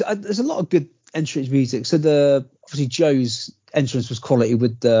 There's a lot of good entrance music. So obviously Joe's entrance was quality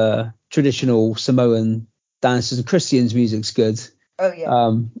with the traditional Samoan dances, and Christian's music's good. Oh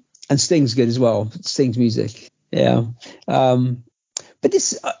yeah. And Sting's good as well. Sting's music. Yeah. But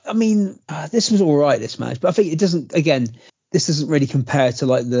this, this was all right, this match. But I think it doesn't. Again, this doesn't really compare to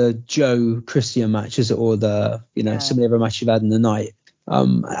like the Joe Christian matches or the some of the other matches you've had in the night.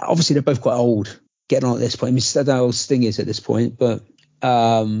 Obviously they're both quite old, getting on at this point. I mean, I don't know how old Sting is at this point, but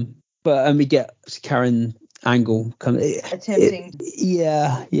we get Karen Angle attempting.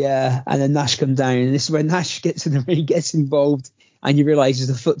 And then Nash comes down, and this is where Nash gets in the ring, gets involved, and you realise he's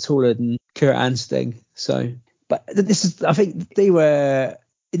a foot taller than Kurt and Sting. So, but this is, I think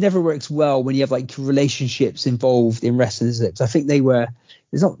it never works well when you have like relationships involved in wrestling. I think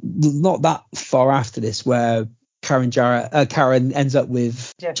it's not that far after this where Karen ends up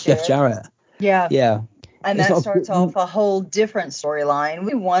with Jeff Jarrett. Yeah. And that starts off a whole different storyline.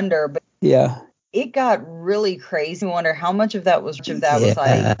 We wonder, but it got really crazy. We wonder how much of that was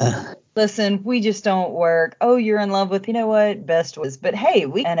like, listen, we just don't work. Oh, you're in love with, what? Best was, but hey,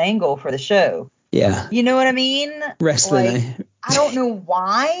 we an angle for the show. Yeah. You know what I mean? Wrestling. I don't know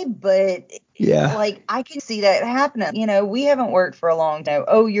why, but I can see that happening. We haven't worked for a long time.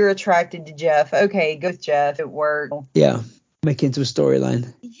 Oh, you're attracted to Jeff. Okay, go with Jeff at work. Yeah. Make it into a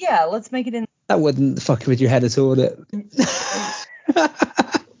storyline. Yeah, let's make it in. That wouldn't fuck with your head at all, would it?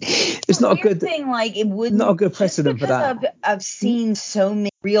 It's not a good thing. Like it wouldn't. Not a good precedent for that. I've seen so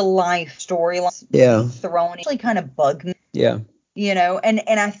many real life storylines. Thrown. Actually, kind of bug me. Yeah. And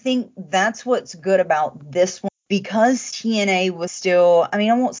I think that's what's good about this one, because TNA was still. I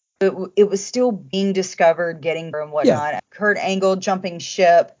mean, I won't. It was still being discovered, getting and whatnot. Yeah. Kurt Angle jumping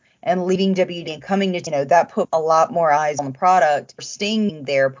ship and leaving WWE and coming to, that put a lot more eyes on the product. Sting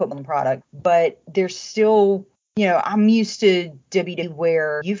there put on the product, but there's still, I'm used to WWE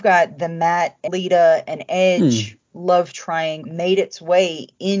where you've got the Matt, Lita, and Edge love triangle made its way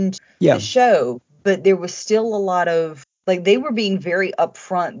into the show, but there was still a lot of, they were being very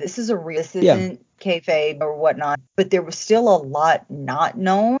upfront. This isn't kayfabe or whatnot, but there was still a lot not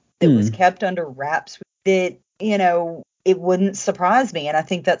known that was kept under wraps that, it wouldn't surprise me. And I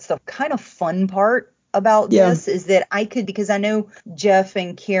think that's the kind of fun part about this is that because I know Jeff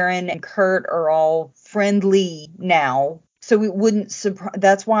and Karen and Kurt are all friendly now. So it wouldn't surprise.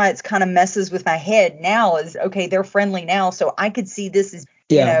 That's why it's kind of messes with my head now is, okay, they're friendly now. So I could see this as,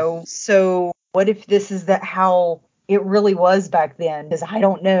 so what if this is how it really was back then? Because I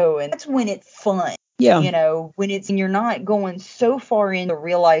don't know. And that's when it's fun. Yeah. You know, when you're not going so far into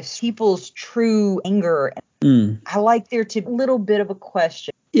real life people's true anger. I like there to be a little bit of a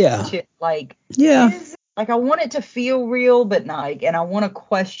question. Yeah. Like, yeah. Like, I want it to feel real, but not. Like, and I want to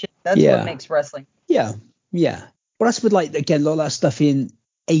question. That's what makes wrestling. Yeah. Yeah. Well, that's with, like, again, a lot of that stuff in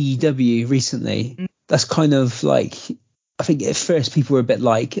AEW recently. That's kind of like, I think at first people were a bit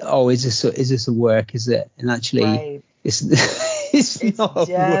like, oh, is this a work? Is it? And actually, it's not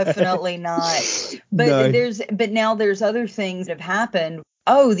definitely not. But but now there's other things that have happened.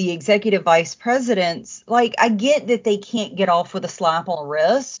 Oh, the executive vice presidents. Like, I get that they can't get off with a slap on the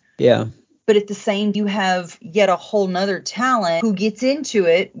wrist. Yeah. But at the same, you have yet a whole nother talent who gets into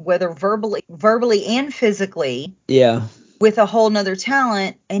it, whether verbally and physically. Yeah. With a whole nother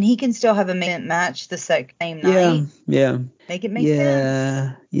talent, and he can still have a main match the same night. Yeah. Make it make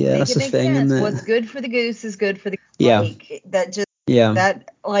sense. Yeah. That's the thing, isn't it? What's good for the goose is good for the that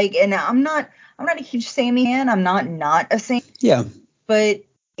and I'm not a huge Sammy fan. I'm not a Sammy. Yeah. But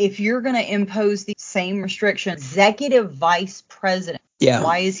if you're gonna impose the same restriction, executive vice president. Yeah.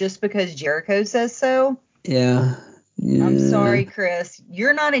 Why is just because Jericho says so? Yeah. I'm sorry, Chris.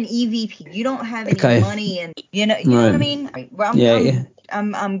 You're not an EVP. You don't have any money, and you know what I mean.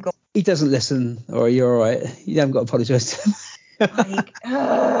 I'm going. He doesn't listen, or you're all right. You haven't got to apologize to him.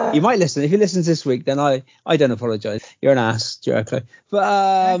 You might listen. If he listens this week, then I don't apologize. You're an ass, Jericho.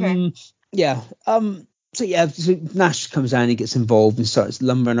 But so Nash comes down, he gets involved and starts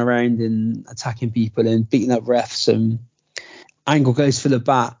lumbering around and attacking people and beating up refs, and Angle goes for the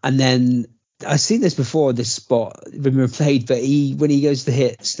bat, and then I've seen this before, this spot when we played, but when he goes to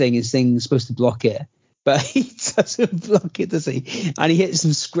hit Sting, and Sting's supposed to block it, but he doesn't block it, does he? And he hits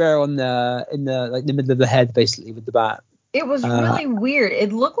him square on in the middle of the head, basically, with the bat. It was really weird.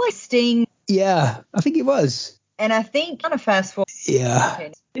 It looked like Sting. Yeah, I think it was. And I think, kind of fast forward. Yeah.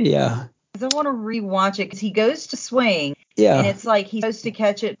 Because I want to rewatch it, because he goes to swing. Yeah. And it's like he's supposed to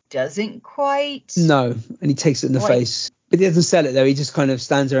catch it, doesn't quite. No, and he takes it in the face. But he doesn't sell it, though. He just kind of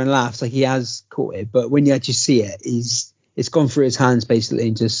stands there and laughs like he has caught it. But when you actually see it, it's gone through his hands, basically,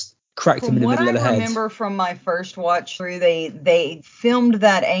 and just cracked him in the middle of the head. From what I remember from my first watch through, they filmed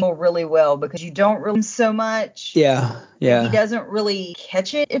that angle really well, because you don't really so much. Yeah. He doesn't really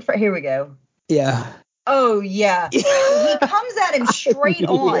catch it. Here we go. Yeah. Oh, yeah. He comes at him straight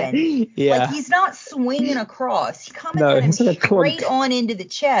on. Yeah. Like, he's not swinging across. He comes at him straight on into the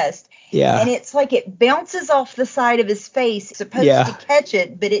chest. Yeah. And it's like it bounces off the side of his face. It's supposed to catch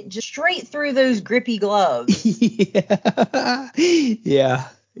it, but it just straight through those grippy gloves. Yeah.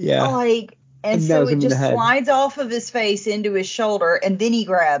 Like, and so it just slides off of his face into his shoulder, and then he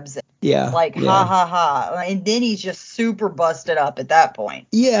grabs it. Yeah. Like, ha, ha, ha. And then he's just super busted up at that point.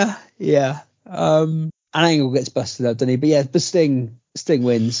 Yeah. And Angle gets busted up, doesn't he? But Sting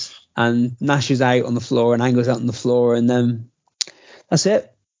wins, and Nash is out on the floor, and Angle's out on the floor, and then that's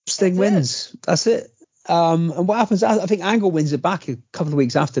it. Sting wins. That's it. And what happens? I think Angle wins it back a couple of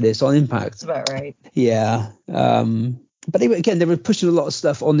weeks after this on Impact. That's about right. Yeah. But they were pushing a lot of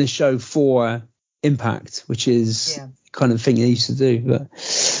stuff on this show for Impact, which is kind of thing they used to do. But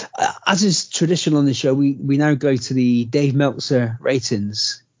as is traditional on the show, we now go to the Dave Meltzer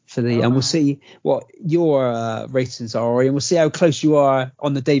ratings for the, and we'll see what your ratings are, and we'll see how close you are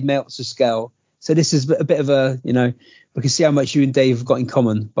on the Dave Meltzer scale. So this is a bit of a, we can see how much you and Dave have got in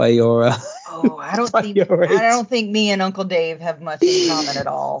common by your. I don't think me and Uncle Dave have much in common at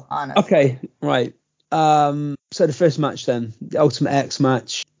all, honestly. Okay, right. So the first match then, the Ultimate X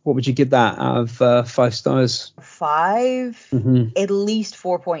match. What would you give that out of 5 stars? 5? Mm-hmm. At least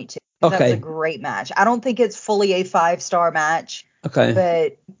 4.2. Okay. That was a great match. I don't think it's fully a 5-star match. Okay.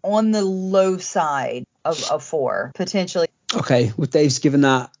 But on the low side of 4, potentially. Okay. Well, Dave's given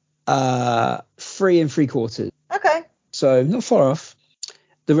that 3 3/4. Okay. So not far off.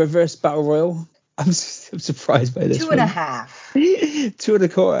 The Reverse Battle Royal. I'm surprised by this 2.5. 2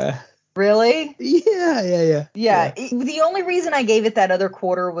 1/4. Really? Yeah. The only reason I gave it that other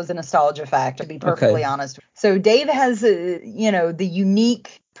quarter was a nostalgia factor, to be perfectly honest. So Dave has the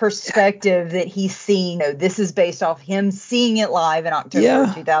unique perspective that he's seeing. This is based off him seeing it live in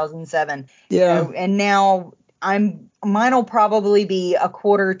October 2007. And now mine will probably be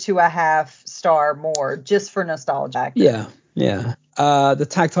 1/4 to 1/2 star more, just for nostalgia. Yeah. The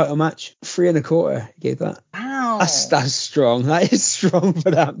tag title match, 3 1/4. Gave that. Wow. That's strong. That is strong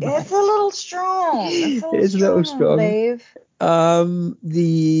for that match. It's a little strong. It's a little strong, Dave.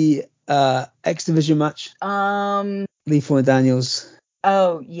 The X Division match. Lethal and Daniels.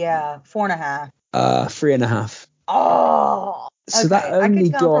 Oh yeah, 4.5. 3.5. Oh. So that only I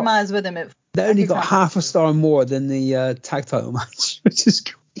could compromise with him. They only got 1/2 a star more than the tag title match, which is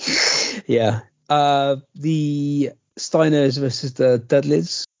cool. Yeah. the Steiners versus the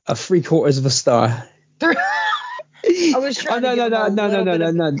Dudleys, 3/4 of a star. I was trying to give him a little bit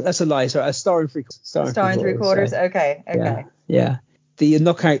of... No. That's a lie. Sorry, a star and 3/4. Star and 3/4. So. Okay. Yeah. The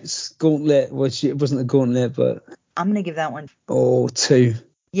knockouts gauntlet, which it wasn't a gauntlet, but I'm gonna give that one 2.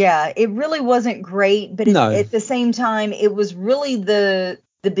 Yeah, it really wasn't great, but at the same time, it was really the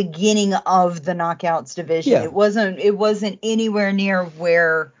beginning of the knockouts division. Yeah. It wasn't anywhere near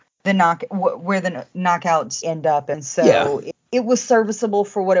where the knockouts end up, and so it was serviceable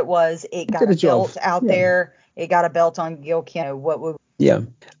for what it was. It got a belt out there. It got a belt on Gil Kim.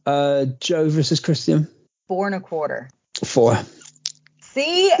 Joe versus Christian. 4 1/4. 4.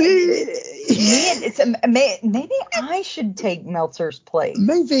 See, maybe I should take Meltzer's place.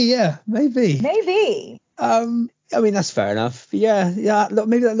 Maybe. I mean, that's fair enough. Yeah. Look,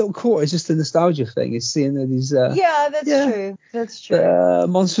 maybe that little quarter is just a nostalgia thing. Is seeing these. True. That's true.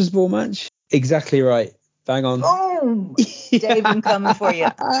 Monsters Ball match. Exactly right. Bang on. Boom, Dave, I'm coming for you.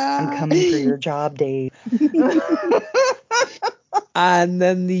 I'm coming for your job, Dave. And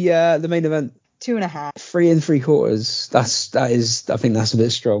then the main event. 2.5. 3 3/4. That is. I think that's a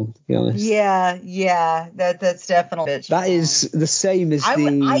bit strong, to be honest. Yeah. That's definitely a bit strong. That is the same as I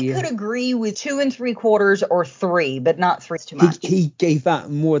could agree with 2 3/4 or 3, but not 3 too much. He gave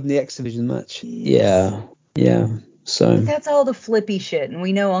that more than the X Division match. Yeah. So. But that's all the flippy shit, and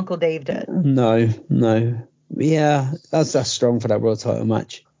we know Uncle Dave did. No. Yeah, that's strong for that world title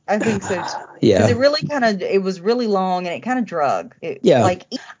match. I think so too. Yeah. Because it was really long and it kind of drug. Like,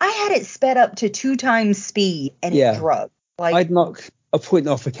 I had it sped up to 2 times speed and it drug. Like, I'd knock a point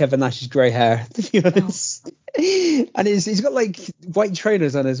off for Kevin Nash's grey hair, to be honest. And he's got like white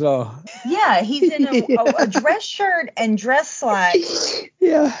trainers on as well. Yeah, he's in a dress shirt and dress slacks.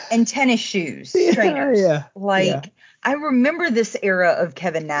 And tennis shoes, trainers. I remember this era of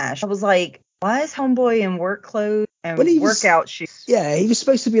Kevin Nash. I was like, why is homeboy in work clothes and workout shoes? Yeah, he was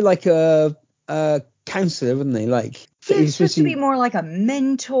supposed to be like a counselor, wasn't he? Like, he was supposed to be more like a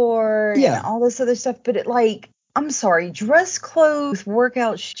mentor and all this other stuff. But I'm sorry, dress clothes,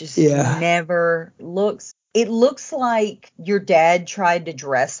 workout shoes just never looks. It looks like your dad tried to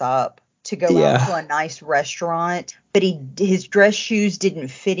dress up to go out to a nice restaurant, but his dress shoes didn't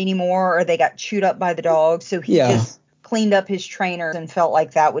fit anymore, or they got chewed up by the dog. So he just cleaned up his trainers and felt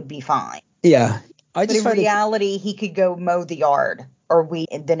like that would be fine. Yeah. But in reality, he could go mow the yard or weed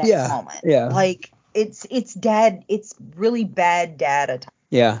in the next moment. Yeah. Like, it's really bad dad attire.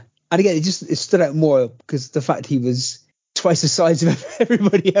 Yeah. And again, it stood out more because the fact he was twice the size of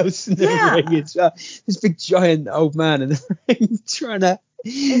everybody else in the ring. It's this big giant old man in the ring trying to.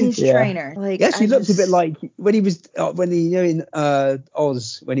 And his trainer. Like, he actually looked a bit like when he was in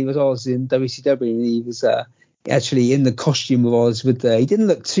Oz, when he was Oz in WCW, and he was actually in the costume of Oz with he didn't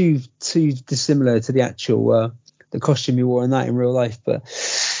look too dissimilar to the actual the costume he wore in that in real life. But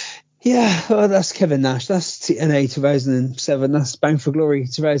that's Kevin Nash. That's TNA 2007. That's Bound for Glory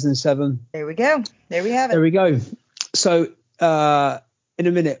 2007. There we go. There we have it. There we go. So in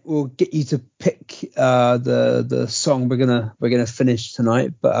a minute we'll get you to pick the song we're gonna finish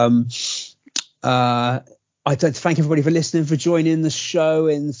tonight. But I'd like to thank everybody for listening, for joining the show,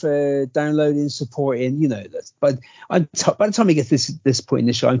 and for downloading, supporting. You know that. But by the time we get to this point in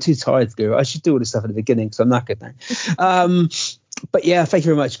the show, I'm too tired to do it. I should do all this stuff at the beginning because I'm knackered now. But yeah, thank you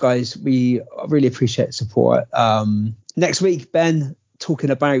very much, guys. We really appreciate the support. Next week, Ben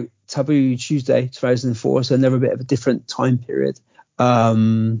talking about Taboo Tuesday 2004, so another bit of a different time period.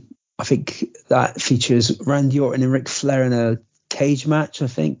 I think that features Randy Orton and Ric Flair in a cage match. I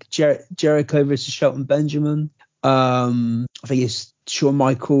think Jericho versus Shelton Benjamin. I think it's Shawn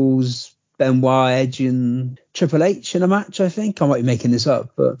Michaels, Benoit, Edge, and Triple H in a match. I think I might be making this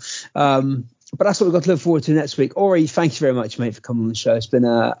up, but that's what we've got to look forward to next week. Ori, thank you very much, mate, for coming on the show. It's been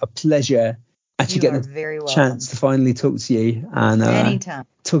a pleasure actually getting a chance to finally talk to you and anytime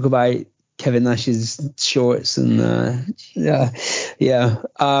talk about Kevin Nash's shorts and where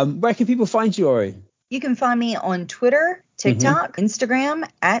can people find you, Ori? You can find me on Twitter, TikTok, Instagram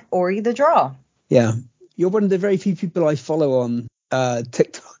at Ori the Draw. Yeah, you're one of the very few people I follow on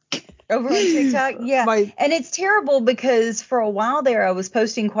TikTok. Over on TikTok, and it's terrible because for a while there I was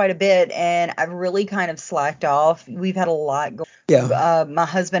posting quite a bit and I've really kind of slacked off. We've had a lot going. Yeah. My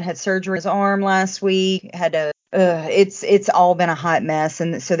husband had surgery on his arm last week. It's all been a hot mess,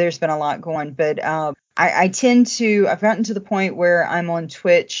 and so there's been a lot going. But I've gotten to the point where I'm on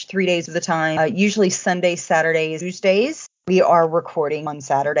Twitch 3 days of the time, usually Sundays, Saturdays, Tuesdays. We are recording on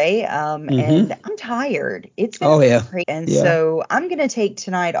Saturday, and I'm tired. It's been great. And so I'm going to take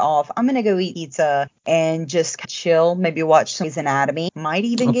tonight off. I'm going to go eat pizza and just chill, maybe watch some Grey's Anatomy. Might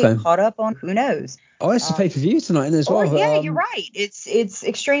even get caught up on, who knows. Oh, it's a pay-per-view tonight as well. Yeah, you're right. It's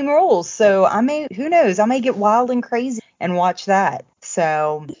Extreme Rules. So who knows? I may get wild and crazy and watch that.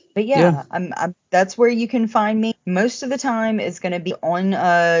 So, but I'm that's where you can find me. Most of the time is going to be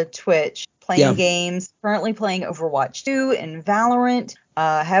on Twitch. Playing games, currently playing Overwatch 2 and Valorant.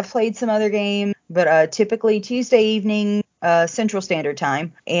 Have played some other games, but typically Tuesday evening, Central Standard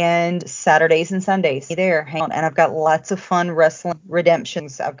Time, and Saturdays and Sundays. There, hang on. And I've got lots of fun wrestling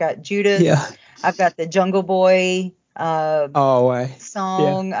redemptions. I've got Judas. Yeah. I've got the Jungle Boy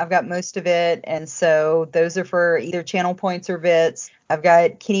song. I've got most of it. And so those are for either channel points or bits. I've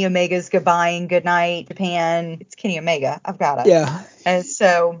got Kenny Omega's Goodbye and Goodnight Japan. It's Kenny Omega. I've got it. Yeah. And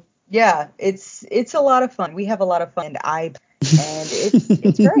so... yeah, it's a lot of fun. We have a lot of fun, and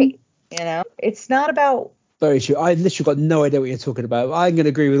it's great. You know, it's not about. Very true. I literally got no idea what you're talking about. I'm going to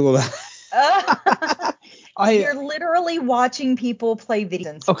agree with all that. You're literally watching people play videos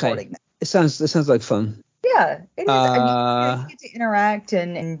and supporting them. It sounds like fun. Yeah, it is. You get to interact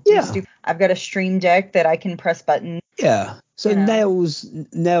and do stuff. I've got a stream deck that I can press buttons. Yeah. So Nails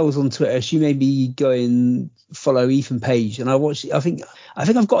on Twitter, she made me go and follow Ethan Page, and I think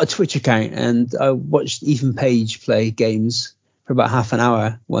I've got a Twitch account, and I watched Ethan Page play games for about half an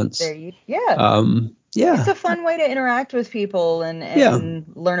hour once. It's a fun way to interact with people and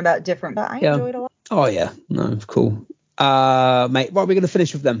learn about different. But I enjoyed it a lot. Oh yeah, no, cool. Mate, what are we going to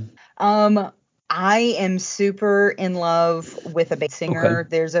finish with them? I am super in love with a bass singer. Okay.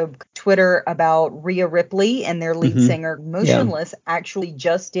 There's a Twitter about Rhea Ripley, and their lead singer, Motionless, actually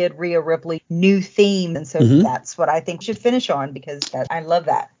just did Rhea Ripley's new theme. And so that's what I think we should finish on, because I love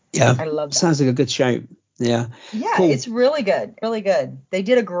that. Yeah. I love that. Sounds like a good show. Yeah. Yeah, cool. It's really good. Really good. They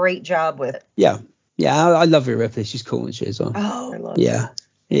did a great job with it. Yeah. Yeah, I love Rhea Ripley. She's cool and shit as well. Oh, I love her.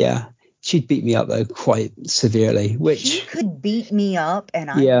 Yeah. She'd beat me up, though, quite severely. She could beat me up, and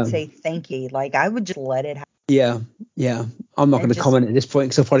I would say thank you. Like, I would just let it happen. Yeah. I'm not going to comment at this point,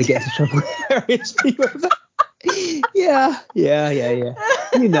 because I'll probably get into trouble with various people. Yeah.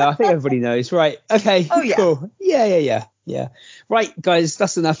 You know, I think everybody knows. Right. Okay. Oh, yeah. Cool. Yeah. Right, guys,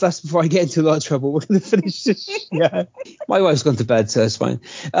 that's enough. That's before I get into a lot of trouble. We're going to finish this. Yeah. My wife's gone to bed, so it's fine.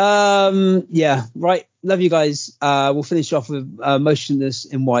 Right. Love you guys. We'll finish off with Motionless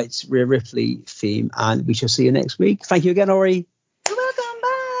in White's Rhea Ripley theme, and we shall see you next week. Thank you again, Ori. You're welcome.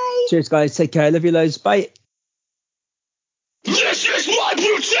 Bye. Cheers, guys. Take care. Love you loads. Bye. This is my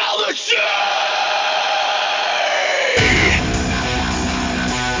brutality!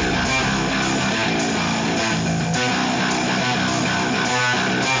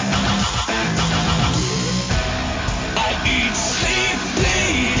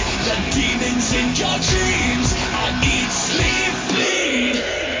 Demons in your dreams, I eat, sleep, bleed.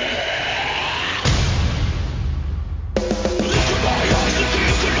 Look at my eyes, the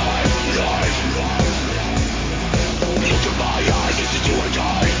things that life. Look at my eyes, this is do or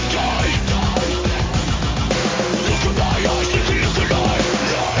die. Look at my eyes, the things that life.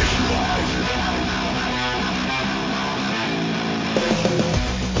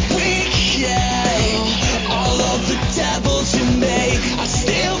 We kill all of the devils in me. I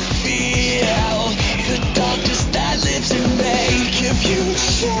still feel the darkness that lives in me. Give you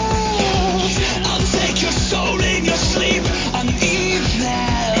chills, I'll take your soul in your sleep. I'm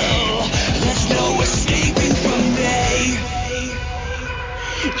evil, there's no escaping from me.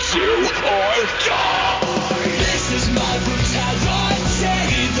 Do or die. This is my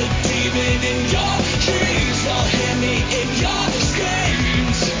brutality. The demon in your dreams, you'll hear me in your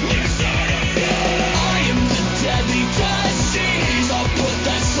screams. I am the deadly disease. I'll put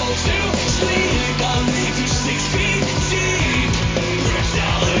that soul to sleep. I'll leave you 6 feet deep.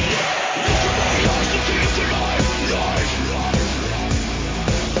 Brutality. Look at my eyes, the things that life.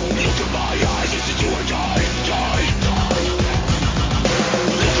 Look at my eyes, it's a do or die.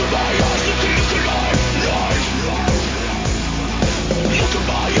 Look at my eyes, the things that life. Look at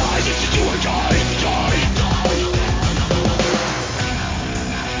my eyes, it's a do or die.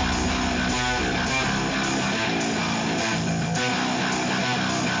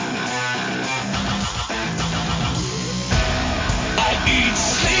 I eat,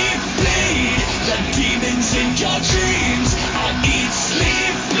 sleep, bleed. The demons in your dreams,